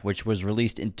Vendetta, which was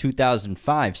released in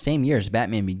 2005, same year as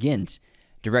Batman Begins,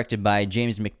 directed by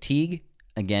James McTeague.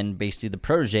 Again, basically the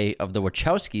protege of the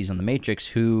Wachowskis on The Matrix,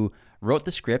 who wrote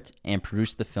the script and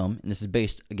produced the film. And this is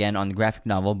based, again, on the graphic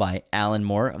novel by Alan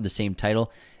Moore of the same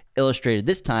title, illustrated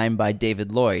this time by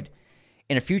David Lloyd.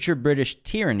 In a future British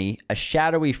tyranny, a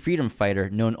shadowy freedom fighter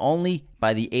known only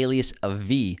by the alias of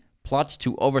V plots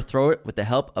to overthrow it with the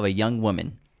help of a young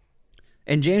woman.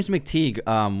 And James McTeague,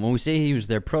 when we say he was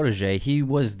their protege, he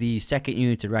was the second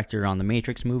unit director on the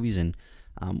Matrix movies. And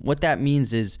what that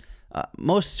means is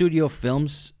most studio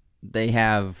films, they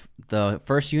have the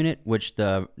first unit, which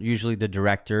usually the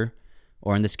director,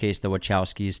 or in this case the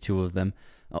Wachowskis, two of them,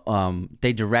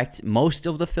 they direct most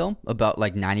of the film, about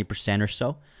like 90% or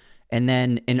so. And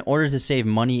then in order to save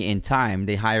money and time,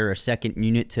 they hire a second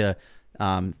unit to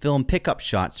film pickup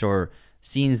shots or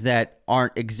scenes that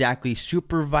aren't exactly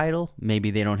super vital.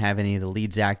 Maybe they don't have any of the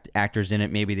leads actors in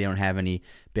it. Maybe they don't have any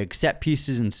big set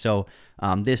pieces. And so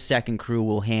this second crew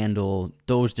will handle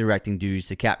those directing duties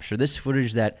to capture this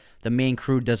footage that the main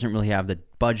crew doesn't really have the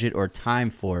budget or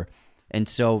time for. And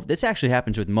so this actually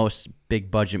happens with most big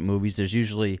budget movies. There's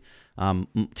usually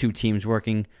two teams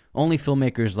working. Only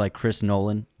filmmakers like Chris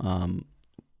Nolan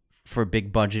for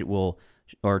big budget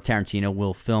or Tarantino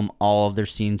will film all of their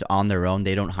scenes on their own.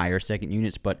 They don't hire second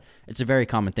units, but it's a very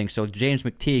common thing. So James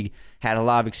McTeague had a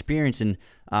lot of experience, and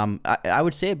I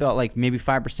would say about like maybe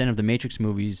 5% of the Matrix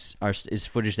movies is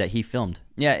footage that he filmed.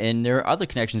 Yeah, and there are other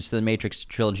connections to the Matrix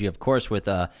trilogy, of course, with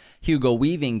Hugo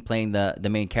Weaving playing the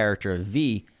main character of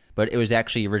V, but it was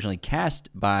actually originally cast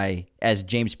as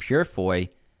James Purefoy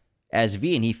as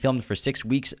V, and he filmed for 6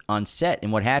 weeks on set.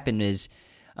 And what happened is,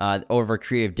 over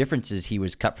creative differences, he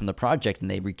was cut from the project,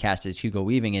 and they recast as Hugo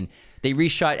Weaving, and they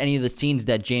reshot any of the scenes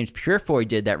that James Purefoy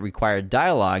did that required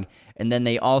dialogue, and then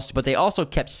they also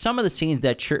kept some of the scenes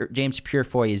that James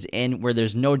Purefoy is in where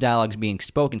there's no dialogues being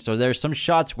spoken. So there's some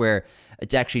shots where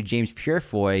it's actually James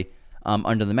Purefoy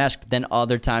under the mask. Then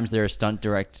other times there are stunt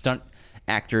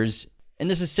actors. And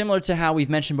this is similar to how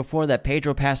we've mentioned before that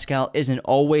Pedro Pascal isn't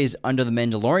always under the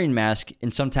Mandalorian mask,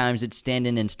 and sometimes it's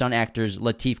stand-in and stunt actors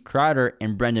Lateef Crowder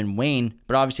and Brendan Wayne,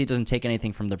 but obviously it doesn't take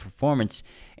anything from the performance.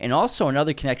 And also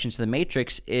another connection to The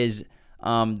Matrix is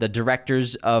the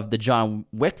directors of the John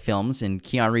Wick films, and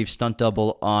Keanu Reeves' stunt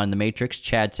double on The Matrix,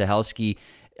 Chad Stahelski,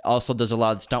 also does a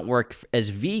lot of stunt work as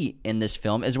V in this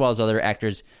film, as well as other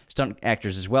stunt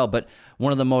actors as well. But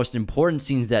one of the most important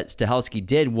scenes that Stahelski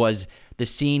did was the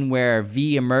scene where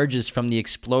V emerges from the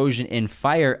explosion and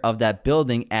fire of that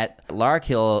building at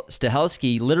Larkhill.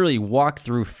 Stahelski literally walked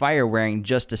through fire wearing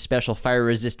just a special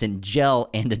fire-resistant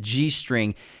gel and a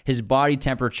G-string. His body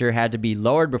temperature had to be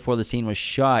lowered before the scene was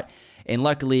shot, and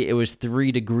luckily it was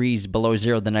 3 degrees below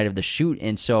zero the night of the shoot,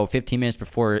 and so 15 minutes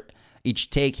before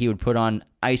each take, he would put on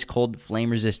ice-cold,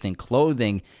 flame-resistant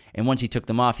clothing, and once he took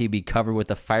them off, he'd be covered with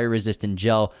a fire-resistant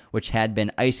gel, which had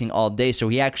been icing all day. So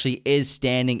he actually is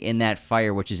standing in that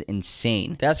fire, which is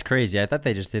insane. That's crazy. I thought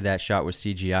they just did that shot with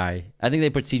CGI. I think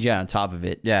they put CGI on top of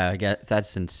it. Yeah,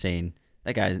 that's insane.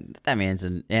 That man's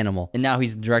an animal. And now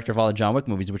he's the director of all the John Wick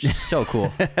movies, which is so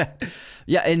cool.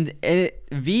 Yeah, and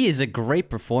V is a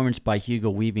great performance by Hugo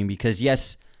Weaving because,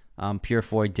 yes,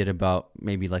 Purefoy did about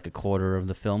maybe like a quarter of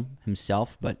the film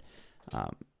himself, but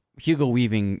Hugo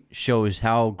Weaving shows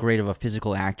how great of a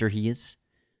physical actor he is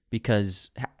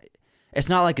because it's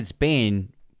not like it's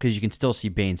Bane, because you can still see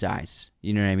Bane's eyes.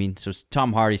 You know what I mean? So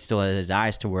Tom Hardy still has his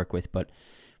eyes to work with, but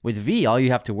with V, all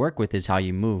you have to work with is how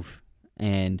you move.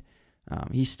 And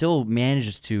he still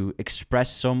manages to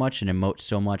express so much and emote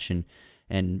so much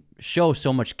and show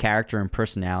so much character and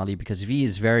personality, because V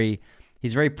is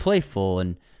he's very playful,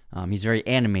 and he's very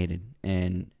animated,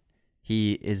 and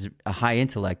he is a high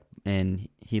intellect, and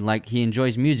he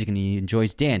enjoys music, and he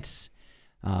enjoys dance.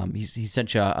 He's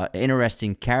such a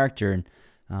interesting character,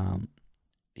 and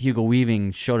Hugo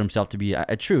Weaving showed himself to be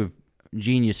a true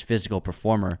genius physical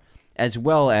performer, as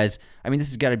well as, I mean, this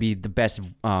has got to be the best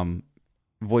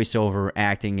voiceover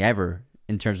acting ever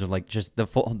in terms of like just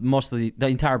the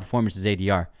entire performance is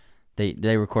ADR.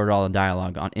 They recorded all the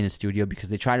dialogue in a studio, because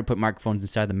they try to put microphones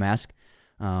inside the mask,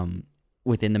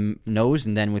 within the nose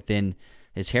and then within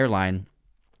his hairline,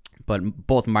 but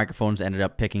both microphones ended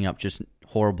up picking up just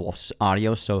horrible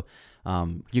audio. So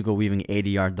Hugo Weaving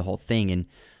ADR'd the whole thing, and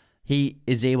he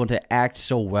is able to act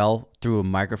so well through a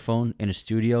microphone in a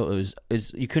studio. It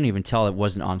was you couldn't even tell it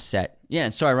wasn't on set. Yeah,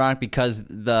 it's so ironic because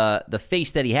the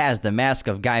face that he has, the mask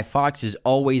of Guy Fawkes, is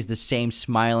always the same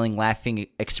smiling, laughing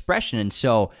expression. And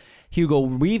so Hugo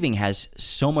Weaving has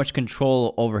so much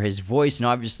control over his voice, and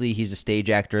obviously he's a stage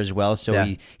actor as well,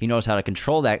 so he knows how to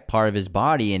control that part of his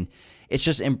body, and it's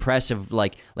just impressive.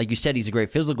 Like you said, he's a great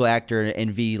physical actor,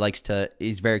 and V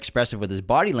he's very expressive with his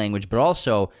body language, but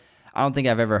also I don't think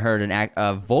I've ever heard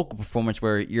a vocal performance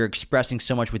where you're expressing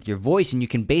so much with your voice, and you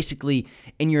can basically,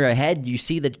 in your head, you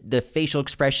see the facial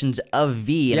expressions of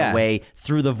V in a way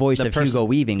through the voice of Hugo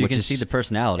Weaving. You can see the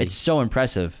personality. It's so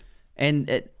impressive.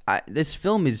 And this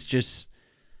film is just,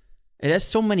 it has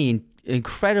so many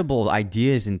incredible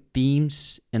ideas and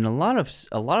themes, and a lot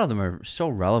of them are so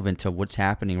relevant to what's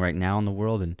happening right now in the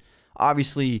world. And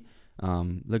obviously,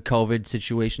 the COVID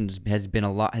situation has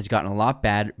gotten a lot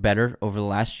better over the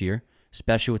last year,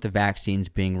 especially with the vaccines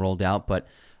being rolled out. But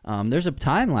there's a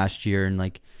time last year in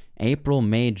like April,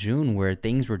 May, June where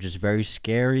things were just very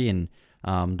scary, and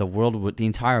the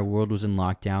entire world was in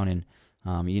lockdown, and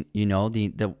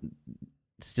the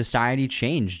society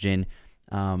changed, and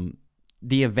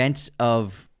the events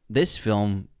of this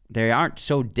film, they aren't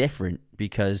so different,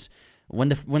 because when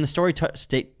the story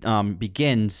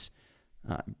begins,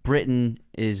 Britain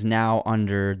is now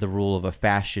under the rule of a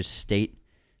fascist state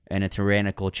and a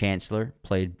tyrannical chancellor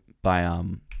played by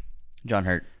John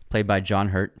Hurt. Played by John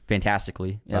Hurt,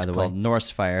 fantastically. By the way,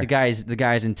 Norse Fire. The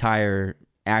guy's entire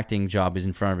acting job is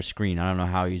in front of a screen. I don't know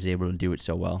how he's able to do it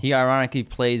so well. He ironically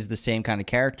plays the same kind of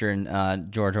character in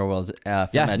George Orwell's film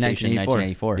adaptation in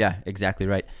 1984. Yeah, exactly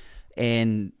right.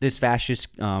 And this fascist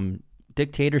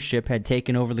dictatorship had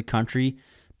taken over the country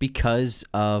because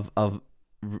of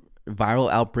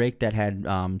viral outbreak that had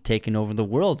taken over the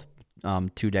world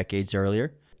 2 decades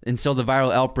earlier. And so the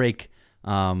viral outbreak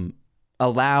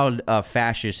allowed a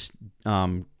fascist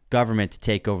government to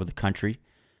take over the country,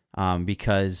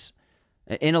 because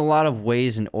in a lot of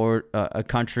ways, a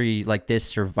country like this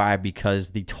survived because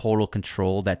the total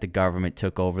control that the government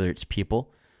took over its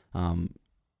people,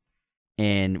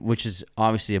 and which is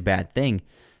obviously a bad thing.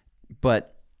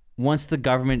 But once the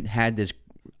government had this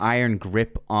iron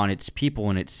grip on its people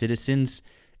and its citizens,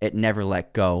 it never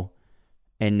let go.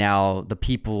 And now the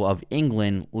people of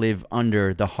England live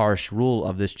under the harsh rule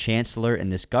of this chancellor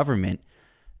and this government.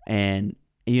 And,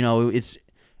 it's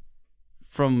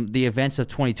from the events of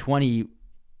 2020.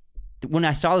 When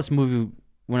I saw this movie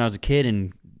when I was a kid,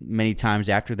 and many times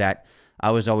after that,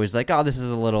 I was always like, oh, this is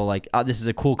a little like, oh, this is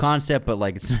a cool concept, but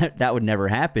like that would never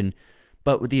happen.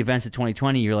 But with the events of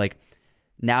 2020, you're like,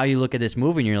 now you look at this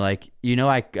movie and you're like,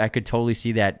 I could totally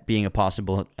see that being a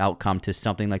possible outcome to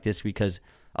something like this, because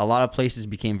a lot of places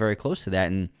became very close to that,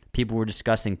 and people were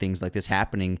discussing things like this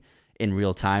happening in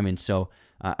real time. And so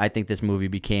I think this movie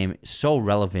became so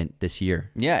relevant this year.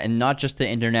 Yeah, and not just the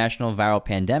international viral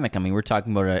pandemic. I mean, we're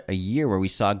talking about a year where we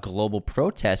saw global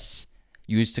protests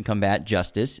used to combat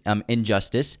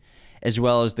injustice, as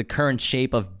well as the current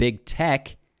shape of big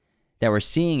tech that we're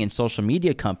seeing in social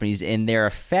media companies and their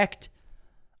effect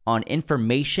on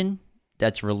information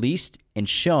that's released and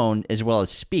shown, as well as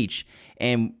speech.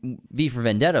 And V for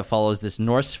Vendetta follows this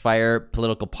Norse Fire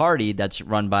political party that's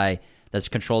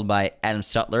controlled by Adam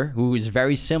Sutler, who is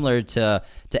very similar to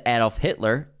Adolf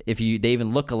Hitler. They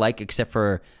even look alike, except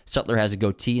for Sutler has a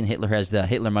goatee and Hitler has the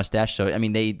Hitler mustache. So I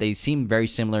mean, they seem very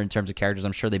similar in terms of characters.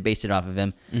 I'm sure they based it off of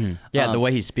him. Mm-hmm. Yeah, the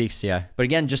way he speaks. Yeah. But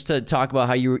again, just to talk about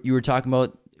how you were talking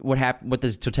about what happened, what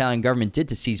this totalitarian government did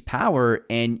to seize power,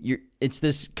 and it's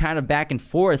this kind of back and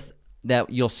forth that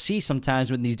you'll see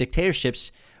sometimes with these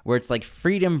dictatorships, where it's like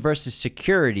freedom versus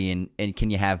security, and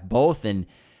can you have both? And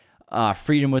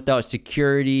freedom without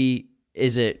security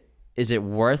is it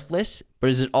worthless, but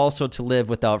is it also to live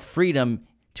without freedom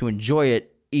to enjoy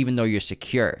it even though you're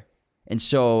secure? And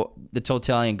so the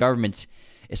totalitarian governments,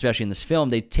 especially in this film,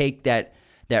 they take that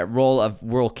role of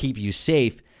we'll keep you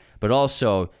safe, but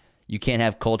also you can't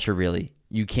have culture really.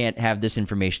 You can't have this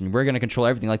information. We're going to control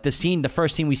everything. Like the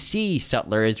first scene we see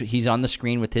Sutler is he's on the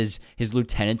screen with his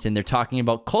lieutenants, and they're talking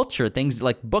about culture, things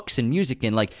like books and music,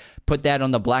 and like put that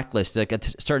on the blacklist, like a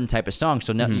certain type of song.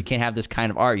 So now you can't have this kind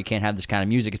of art. You can't have this kind of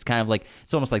music. It's kind of like,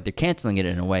 it's almost like they're canceling it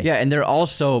in a way. Yeah, and they're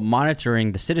also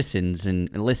monitoring the citizens and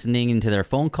listening into their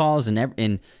phone calls and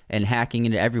hacking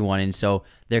into everyone. And so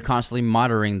they're constantly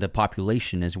monitoring the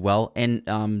population as well,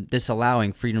 and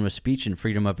disallowing freedom of speech and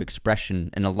freedom of expression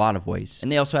in a lot of ways.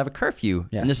 And they also have a curfew.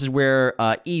 Yeah. And this is where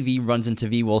Evie runs into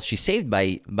V. Well, she's saved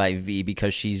by V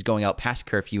because she's going out past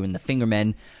curfew, and the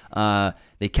Fingermen,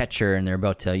 they catch her and they're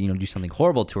about to do something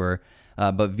horrible to her.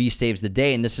 But V saves the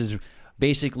day, and this is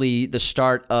basically the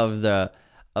start of the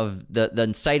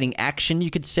inciting action,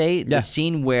 you could say. The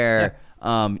scene where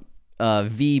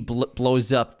V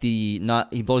blows up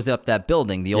that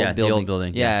building, the old building. The old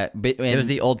building. Yeah, it was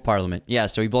the old Parliament. Yeah,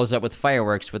 so he blows up with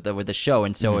fireworks with the show,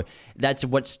 and so that's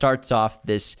what starts off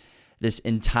this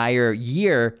entire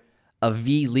year of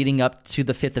V leading up to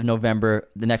the 5th of November,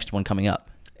 the next one coming up.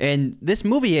 And this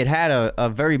movie, it had a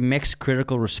very mixed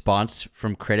critical response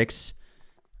from critics,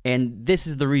 and this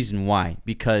is the reason why,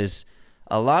 because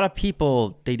a lot of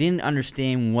people, they didn't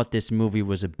understand what this movie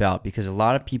was about, because a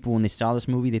lot of people, when they saw this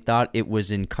movie, they thought it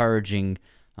was encouraging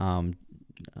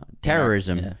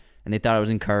terrorism, and they thought it was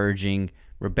encouraging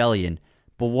rebellion.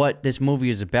 But what this movie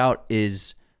is about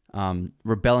is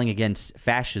rebelling against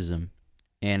fascism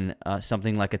and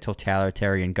something like a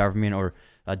totalitarian government or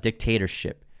a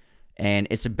dictatorship. And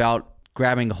it's about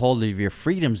grabbing hold of your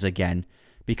freedoms again,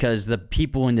 because the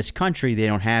people in this country, they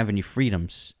don't have any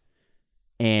freedoms.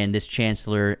 And this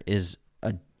chancellor is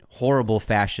a horrible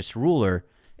fascist ruler.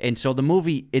 And so the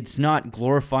movie, it's not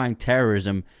glorifying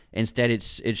terrorism. Instead,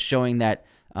 it's showing that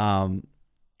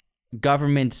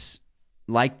governments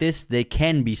like this, they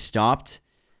can be stopped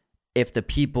if the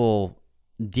people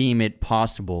deem it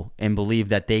possible and believe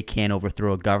that they can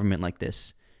overthrow a government like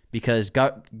this. Because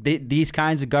these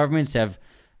kinds of governments have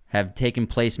taken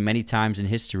place many times in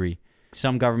history.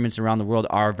 Some governments around the world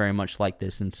are very much like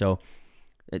this. And so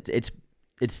it's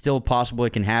still possible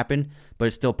it can happen, but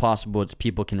it's still possible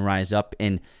people can rise up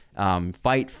and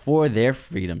fight for their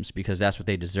freedoms, because that's what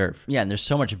they deserve. Yeah, and there's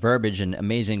so much verbiage and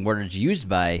amazing words used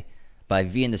by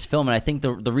V in this film, and I think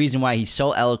the reason why he's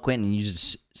so eloquent and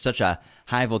uses such a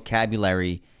high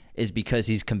vocabulary is because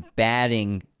he's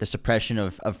combating the suppression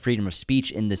of freedom of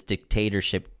speech in this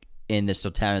dictatorship, in this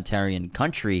totalitarian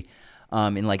country.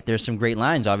 And like, there's some great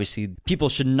lines. Obviously, people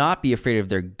should not be afraid of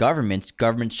their governments.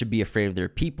 Governments should be afraid of their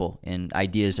people, and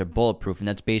ideas are bulletproof. And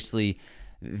that's basically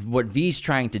what V's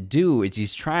trying to do. Is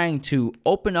he's trying to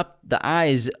open up the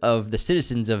eyes of the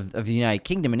citizens of the United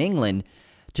Kingdom and England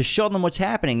to show them what's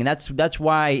happening. And that's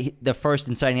why the first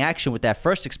inciting action with that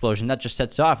first explosion, that just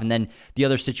sets off. And then the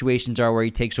other situations are where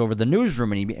he takes over the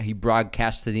newsroom and he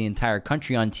broadcasts to the entire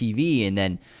country on TV, and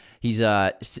then he's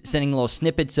sending little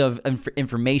snippets of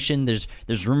information. There's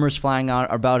rumors flying out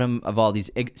about him of all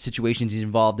these situations he's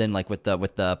involved in, like with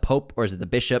the Pope, or is it the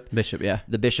Bishop? Bishop, yeah.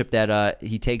 The Bishop that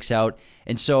he takes out.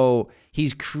 And so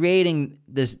he's creating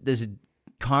these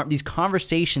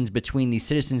conversations between these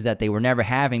citizens that they were never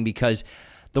having, because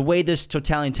the way this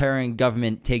totalitarian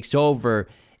government takes over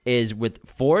is with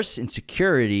force and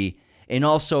security, and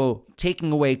also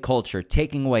taking away culture,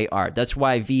 taking away art. That's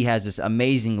why V has this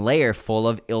amazing layer full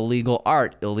of illegal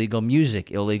art, illegal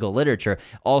music, illegal literature.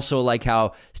 Also, like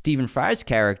how Stephen Fry's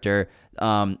character,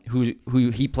 who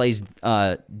he plays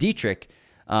Dietrich,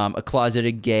 a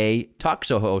closeted gay talk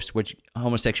show host, which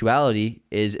homosexuality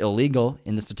is illegal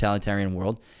in this totalitarian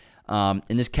world. And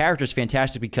this character is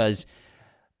fantastic because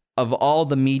of all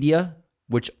the media,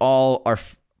 which all are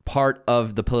part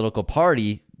of the political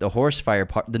party, the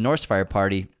Norsefire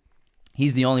Party,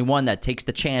 he's the only one that takes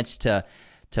the chance to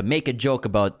make a joke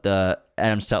about the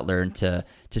Adam Sutler and to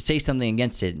say something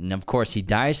against it. And of course, he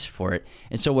dies for it.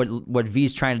 And so what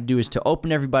V's trying to do is to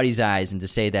open everybody's eyes and to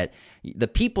say that the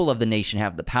people of the nation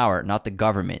have the power, not the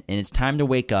government. And it's time to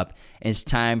wake up, and it's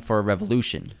time for a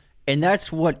revolution. And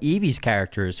that's what Evie's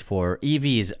character is for.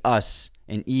 Evie is us,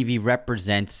 and Evie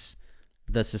represents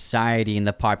the society and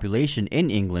the population in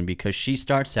England, because she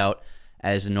starts out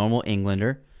as a normal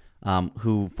Englander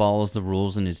who follows the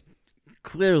rules and is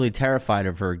clearly terrified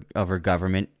of her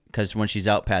government, because when she's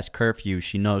out past curfew,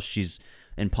 she knows she's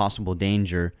in possible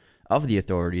danger of the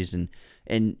authorities.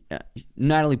 And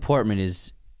Natalie Portman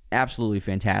is absolutely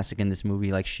fantastic in this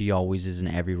movie, like she always is in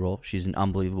every role. She's an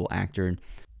unbelievable actor, and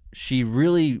she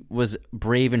really was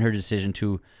brave in her decision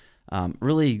to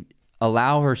really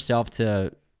allow herself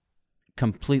to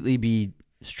completely be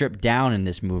stripped down in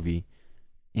this movie.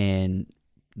 And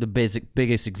the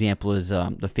biggest example is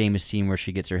the famous scene where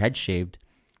she gets her head shaved,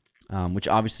 which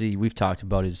obviously we've talked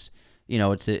about is,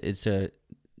 it's a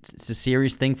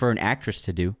serious thing for an actress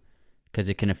to do, because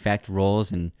it can affect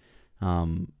roles, and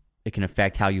it can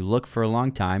affect how you look for a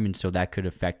long time, and so that could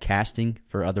affect casting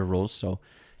for other roles. So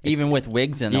even with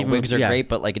wigs, and wigs are great,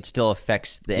 but like it still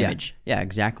affects the image. Yeah,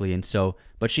 exactly. And so,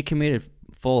 but she committed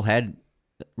full head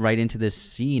right into this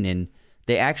scene, and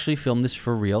they actually filmed this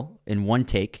for real in one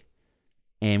take.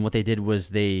 And what they did was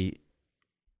they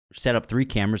set up 3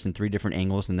 cameras in 3 different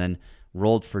angles, and then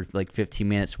rolled for like 15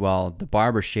 minutes while the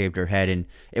barber shaved her head. And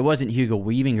it wasn't Hugo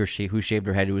Weaving who shaved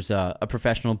her head. It was a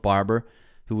professional barber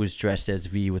who was dressed as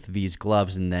V with V's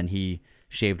gloves, and then he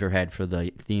shaved her head for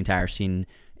the entire scene.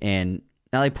 And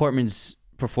Natalie Portman's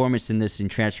performance in this,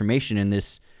 and transformation in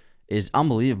this, is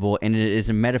unbelievable, and it is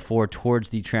a metaphor towards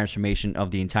the transformation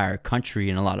of the entire country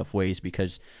in a lot of ways,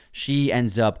 because she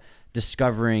ends up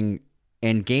discovering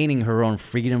and gaining her own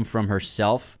freedom from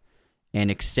herself and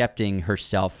accepting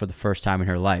herself for the first time in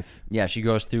her life. Yeah, she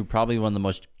goes through probably one of the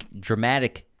most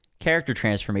dramatic character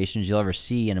transformations you'll ever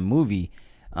see in a movie,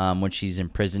 when she's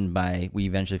imprisoned by, we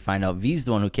eventually find out V's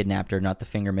the one who kidnapped her, not the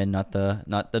Fingermen, not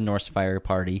the Norse Fire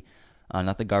Party,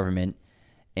 not the government.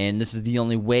 And this is the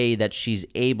only way that she's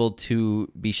able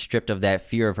to be stripped of that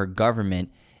fear of her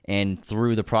government, and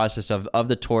through the process of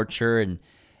the torture, and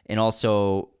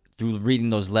also through reading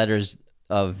those letters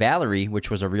of Valerie, which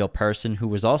was a real person who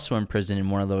was also imprisoned in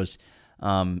one of those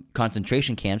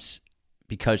concentration camps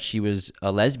because she was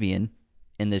a lesbian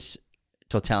in this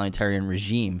totalitarian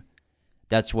regime.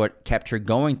 That's what kept her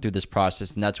going through this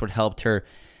process, and that's what helped her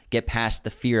get past the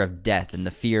fear of death and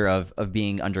the fear of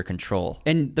being under control.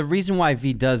 And the reason why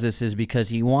V does this is because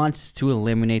he wants to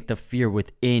eliminate the fear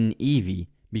within Evie,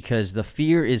 because the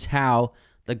fear is how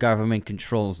the government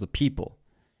controls the people.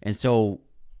 And so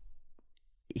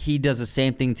he does the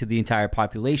same thing to the entire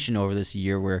population over this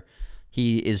year, where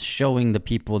he is showing the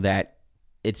people that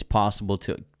it's possible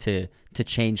to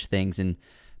change things. And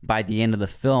by the end of the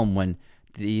film, when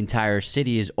the entire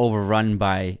city is overrun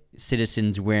by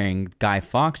citizens wearing Guy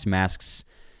Fawkes masks,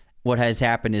 what has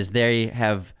happened is they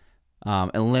have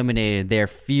eliminated their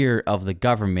fear of the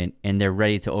government, and they're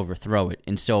ready to overthrow it.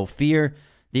 And so the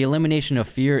elimination of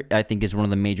fear, I think, is one of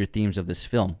the major themes of this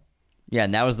film. Yeah,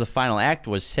 and that was the final act,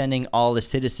 was sending all the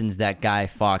citizens that Guy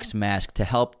Fawkes mask to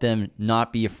help them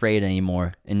not be afraid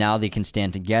anymore. And now they can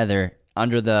stand together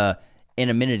under the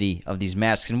anonymity of these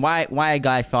masks. And why a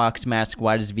Guy Fawkes mask?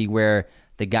 Why does V wear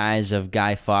the guise of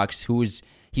Guy Fawkes,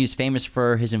 he was famous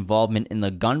for his involvement in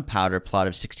the gunpowder plot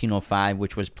of 1605,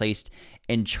 which he was placed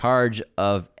in charge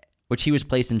of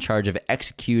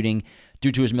executing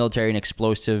due to his military and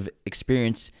explosive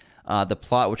experience. The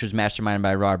plot, which was masterminded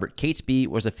by Robert Catesby,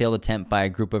 was a failed attempt by a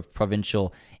group of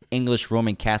provincial English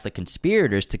Roman Catholic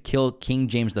conspirators to kill King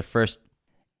James I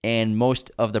and most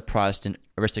of the Protestant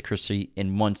aristocracy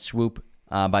in one swoop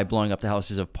by blowing up the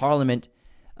Houses of Parliament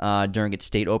during its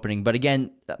state opening. But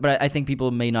I think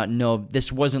people may not know,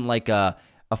 this wasn't like a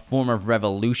form of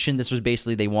revolution. This was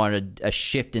basically, they wanted a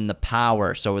shift in the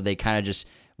power, so they kind of just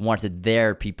wanted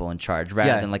their people in charge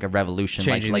rather than like a revolution,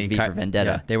 like V for Vendetta.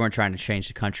 Yeah, they weren't trying to change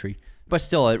the country, but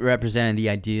still it represented the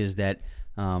ideas that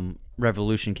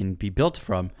revolution can be built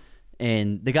from.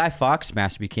 And the Guy Fawkes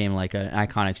mask became like an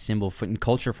iconic symbol in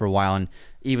culture for a while, and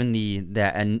even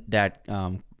that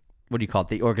what do you call it?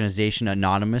 The organization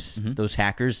Anonymous, those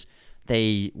hackers,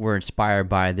 they were inspired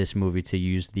by this movie to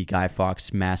use the Guy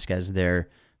Fawkes mask as their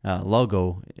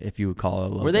logo, if you would call it a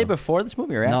logo. Were they before this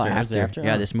movie or after? No, after.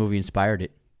 Yeah, this movie inspired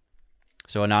it.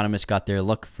 So Anonymous got their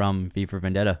look from V for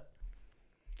Vendetta.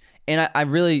 And I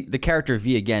really, the character of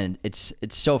V, again, it's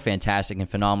so fantastic and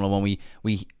phenomenal when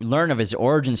we learn of his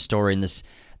origin story in this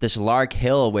Lark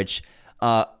Hill, which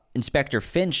Inspector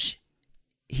Finch,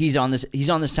 he's on this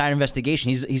side investigation.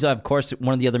 He's of course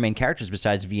one of the other main characters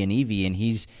besides V and Evie, and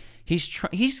he's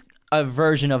a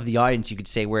version of the audience, you could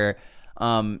say, where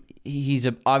he's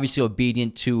obviously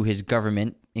obedient to his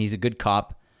government. He's a good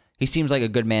cop. He seems like a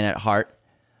good man at heart.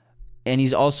 And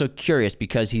he's also curious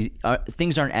because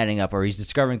things aren't adding up, or he's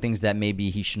discovering things that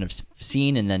maybe he shouldn't have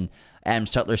seen. And then Adam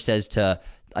Sutler says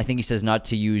not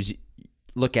to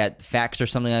look at facts or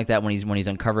something like that when he's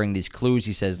uncovering these clues.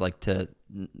 He says like to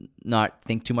not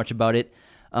think too much about it.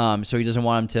 So he doesn't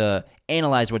want him to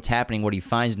analyze what's happening, what he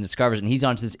finds and discovers. And he's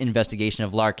onto this investigation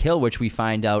of Lark Hill, which we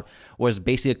find out was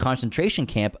basically a concentration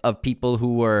camp of people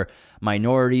who were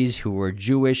minorities, who were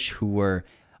Jewish, who were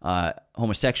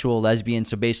homosexual, lesbian.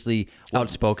 So basically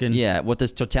outspoken. Yeah, what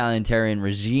this totalitarian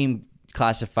regime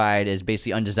classified as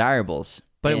basically undesirables.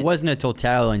 But it wasn't a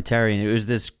totalitarian. It was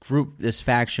this group, this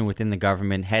faction within the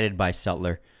government headed by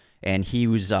Sutler. And he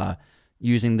was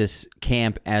using this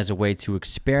camp as a way to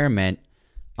experiment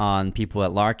on people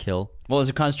at Lark Hill. Well, it was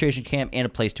a concentration camp and a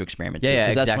place to experiment. Yeah,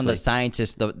 because exactly. That's when the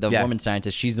scientist, the woman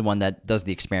scientist, she's the one that does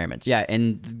the experiments. Yeah,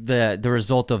 and the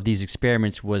result of these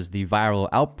experiments was the viral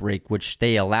outbreak, which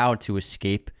they allowed to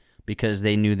escape because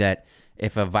they knew that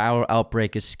if a viral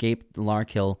outbreak escaped Lark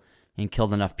Hill and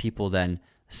killed enough people, then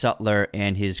Sutler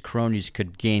and his cronies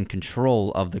could gain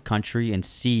control of the country and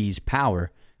seize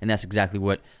power. And that's exactly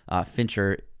what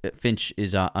Finch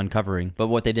is uncovering. But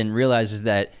what they didn't realize is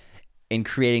that in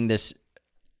creating this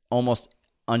almost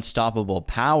unstoppable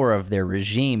power of their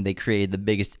regime, they created the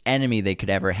biggest enemy they could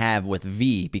ever have with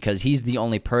V, because he's the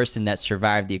only person that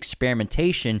survived the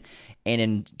experimentation, and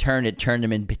in turn it turned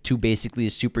him into basically a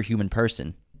superhuman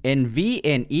person. And V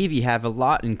and Evie have a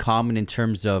lot in common in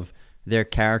terms of their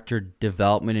character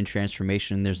development and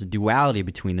transformation. There's a duality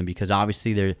between them because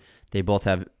obviously they both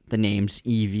have the names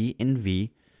Evie and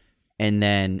V. And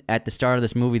then at the start of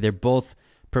this movie, they're both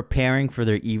preparing for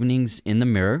their evenings in the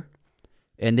mirror.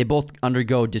 And they both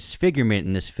undergo disfigurement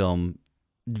in this film.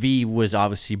 V was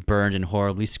obviously burned and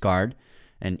horribly scarred.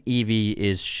 And Evie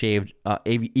is shaved.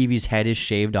 Evie's head is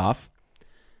shaved off.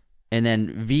 And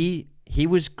then V, he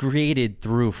was created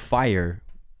through fire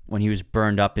when he was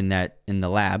burned up in the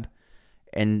lab,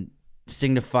 and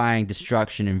signifying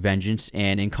destruction and vengeance.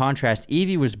 And in contrast,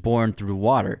 Evie was born through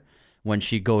water when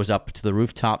she goes up to the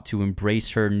rooftop to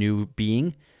embrace her new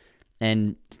being.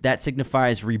 And that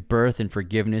signifies rebirth and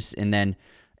forgiveness. And then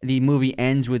the movie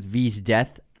ends with V's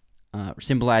death,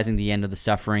 symbolizing the end of the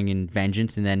suffering and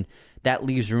vengeance. And then that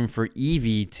leaves room for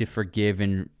Evie to forgive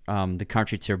and the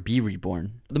country to be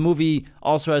reborn. The movie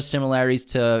also has similarities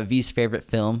to V's favorite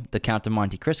film, The Count of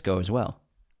Monte Cristo, as well.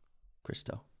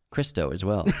 Cristo as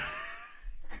well.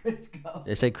 Crisco.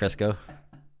 They say Crisco.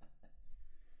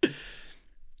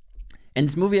 And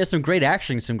this movie has some great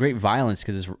action, some great violence,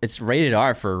 because it's rated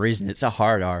R for a reason. It's a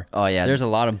hard R. Oh, yeah. There's a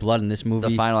lot of blood in this movie.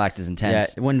 The final act is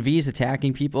intense. Yeah, when V's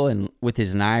attacking people and with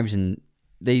his knives, and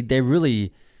they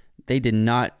did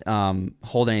not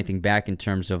hold anything back in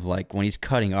terms of like when he's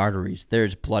cutting arteries.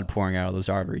 There's blood pouring out of those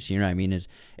arteries. You know what I mean?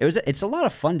 It's a lot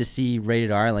of fun to see rated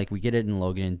R. Like we get it in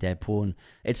Logan and Deadpool, and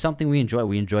it's something we enjoy.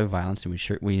 We enjoy violence, and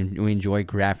we enjoy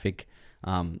graphic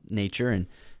nature. And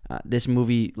this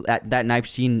movie, that knife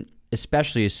scene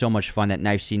especially is so much fun. That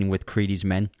knife scene with Creedy's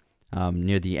men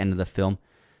near the end of the film,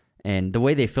 and the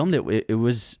way they filmed it, it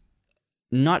was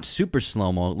not super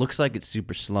slow-mo. It looks like it's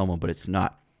super slow-mo, but it's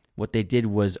not. What they did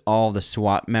was all the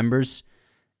SWAT members,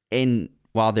 and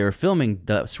while they were filming,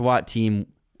 the SWAT team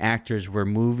actors were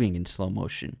moving in slow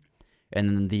motion. And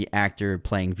then the actor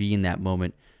playing V in that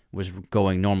moment was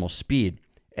going normal speed.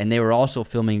 And they were also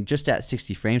filming just at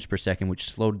 60 frames per second, which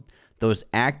slowed those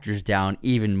actors down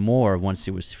even more once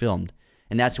it was filmed.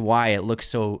 And that's why it looks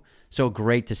so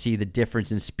great to see the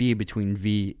difference in speed between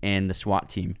V and the SWAT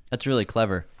team. That's really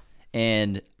clever.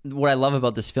 And what I love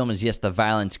about this film is, yes, the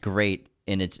violence great,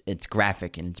 and it's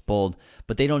graphic and it's bold,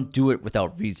 but they don't do it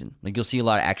without reason. Like you'll see a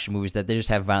lot of action movies that they just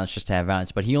have violence just to have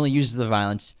violence, but he only uses the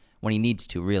violence when he needs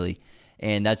to, really.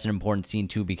 And that's an important scene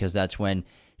too, because that's when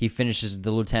he finishes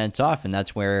the lieutenants off, and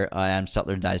that's where Adam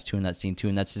Sutler dies too in that scene too,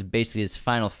 and that's basically his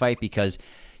final fight, because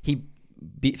he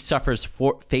suffers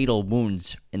fatal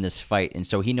wounds in this fight, and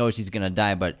so he knows he's gonna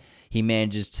die, but he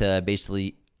manages to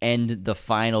basically end the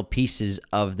final pieces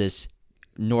of this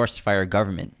Norse fire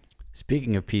government.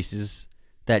 Speaking of pieces,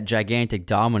 that gigantic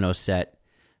domino set,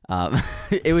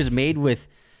 it was made with,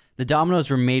 the dominoes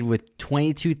were made with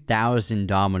 22,000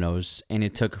 dominoes, and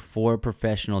it took 4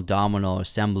 professional domino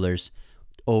assemblers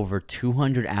over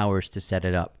 200 hours to set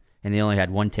it up, and they only had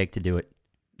 1 take to do it.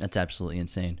 That's absolutely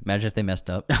insane. Imagine if they messed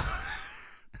up.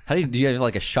 How do you have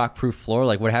like a shock-proof floor?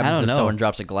 Like what happens if someone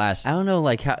drops a glass? I don't know.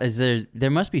 Like how is there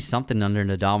must be something under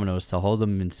the dominoes to hold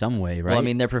them in some way, right? Well, I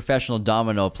mean, they're professional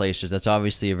domino placers. That's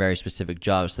obviously a very specific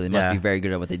job, so they must be very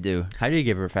good at what they do. How do you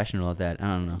get professional at that? I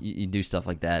don't know. You do stuff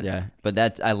like that. Yeah.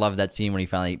 But I love that scene when he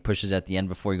finally pushes at the end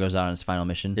before he goes out on his final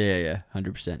mission. Yeah,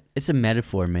 100%. It's a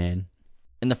metaphor, man.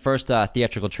 In the first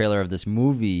theatrical trailer of this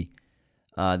movie,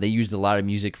 they used a lot of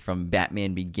music from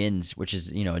Batman Begins, which is,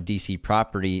 a DC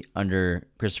property under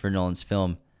Christopher Nolan's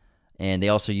film. And they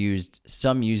also used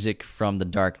some music from The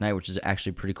Dark Knight, which is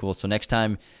actually pretty cool. So next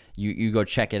time you go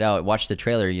check it out, watch the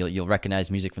trailer, you'll recognize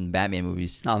music from the Batman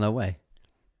movies. Oh, no way.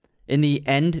 In the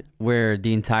end, where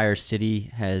the entire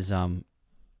city has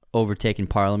overtaken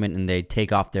Parliament and they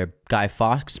take off their Guy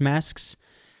Fawkes masks,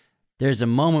 there's a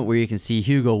moment where you can see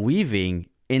Hugo Weaving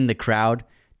in the crowd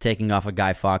taking off a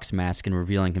Guy Fawkes mask and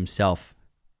revealing himself.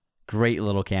 Great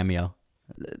little cameo.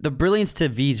 The brilliance to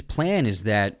V's plan is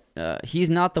that he's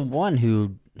not the one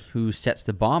who sets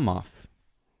the bomb off.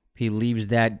 He leaves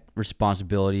that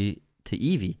responsibility to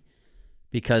Evie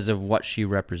because of what she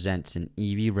represents, and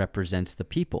Evie represents the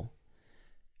people.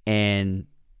 And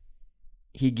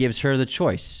he gives her the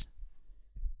choice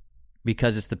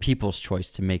because it's the people's choice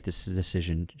to make this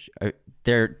decision.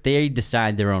 They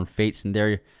decide their own fates, and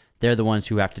they're the ones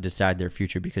who have to decide their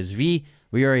future, because V,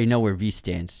 we already know where V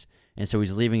stands. And so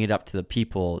he's leaving it up to the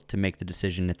people to make the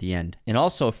decision at the end. And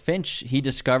also, Finch, he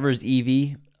discovers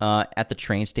Evie at the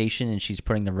train station, and she's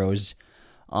putting the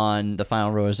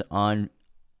final rose on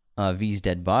V's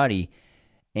dead body.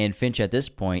 And Finch, at this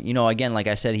point, again, like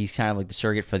I said, he's kind of like the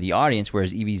surrogate for the audience,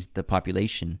 whereas Evie's the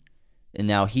population. And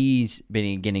now he's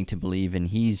beginning to believe, and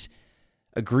he's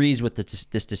agrees with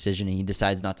this decision, and he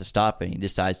decides not to stop it. He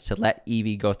decides to let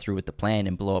Evie go through with the plan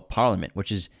and blow up Parliament,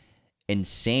 which is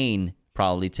insane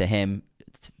probably to him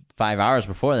 5 hours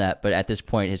before that. But at this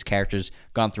point, his character's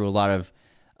gone through a lot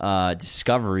of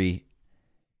discovery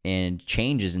and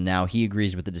changes, and now he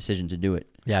agrees with the decision to do it.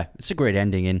 Yeah, it's a great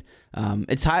ending, and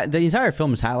the entire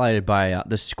film is highlighted by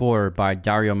the score by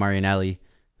Dario Marianelli.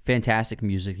 Fantastic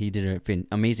music. He did an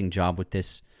amazing job with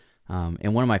this.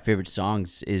 And one of my favorite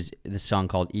songs is the song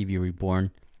called Evie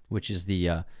Reborn, which is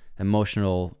the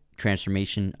emotional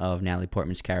transformation of Natalie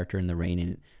Portman's character in the rain.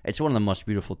 And it's one of the most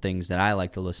beautiful things that I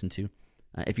like to listen to.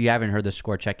 If you haven't heard the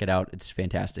score, check it out. It's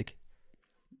fantastic.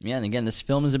 Yeah, and again, this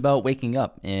film is about waking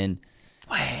up and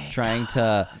trying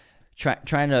to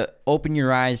open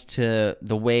your eyes to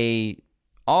the way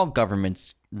all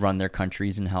governments run their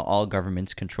countries and how all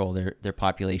governments control their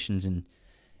populations. And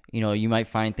you might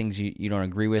find things you don't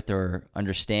agree with or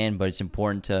understand, but it's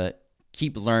important to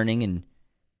keep learning and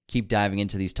keep diving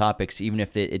into these topics, even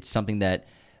if it's something that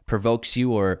provokes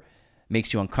you or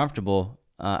makes you uncomfortable.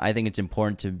 I think it's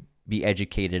important to be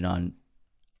educated on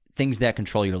things that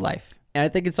control your life. And I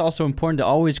think it's also important to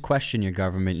always question your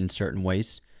government in certain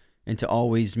ways, and to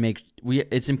always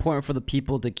it's important for the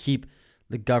people to keep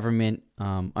the government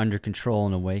under control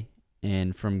in a way,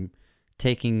 and from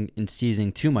taking and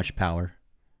seizing too much power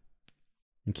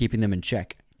and keeping them in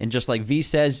check. And just like V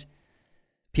says,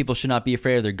 people should not be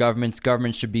afraid of their governments.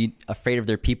 Governments should be afraid of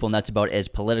their people, and that's about as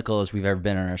political as we've ever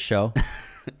been on our show.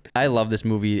 I love this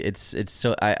movie. It's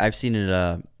so I've seen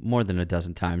it more than a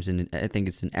dozen times, and I think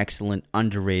it's an excellent,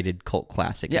 underrated cult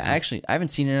classic. Yeah, actually, I haven't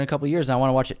seen it in a couple of years, and I want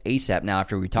to watch it ASAP now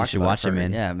after we talked about it. Watch it,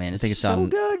 man. Yeah, man, I think it's so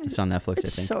good. It's on Netflix, I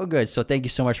think. It's so good. So thank you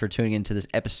so much for tuning into this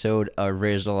episode of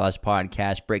Raiders of the Lost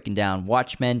Podcast, breaking down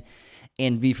Watchmen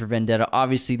and V for Vendetta.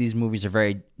 Obviously, these movies are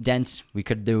very dense. We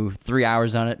could do 3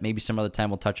 hours on it. Maybe some other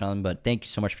time we'll touch on them, but thank you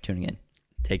so much for tuning in.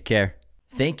 Take care.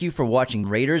 Thank you for watching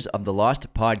Raiders of the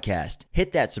Lost Podcast.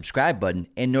 Hit that subscribe button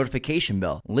and notification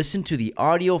bell. Listen to the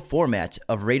audio format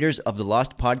of Raiders of the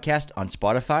Lost Podcast on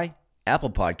Spotify, Apple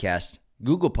Podcasts,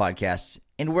 Google Podcasts,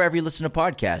 and wherever you listen to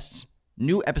podcasts.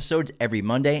 New episodes every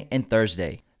Monday and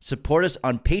Thursday. Support us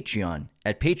on Patreon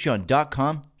at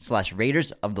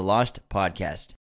patreon.com/Raiders of the Lost Podcast.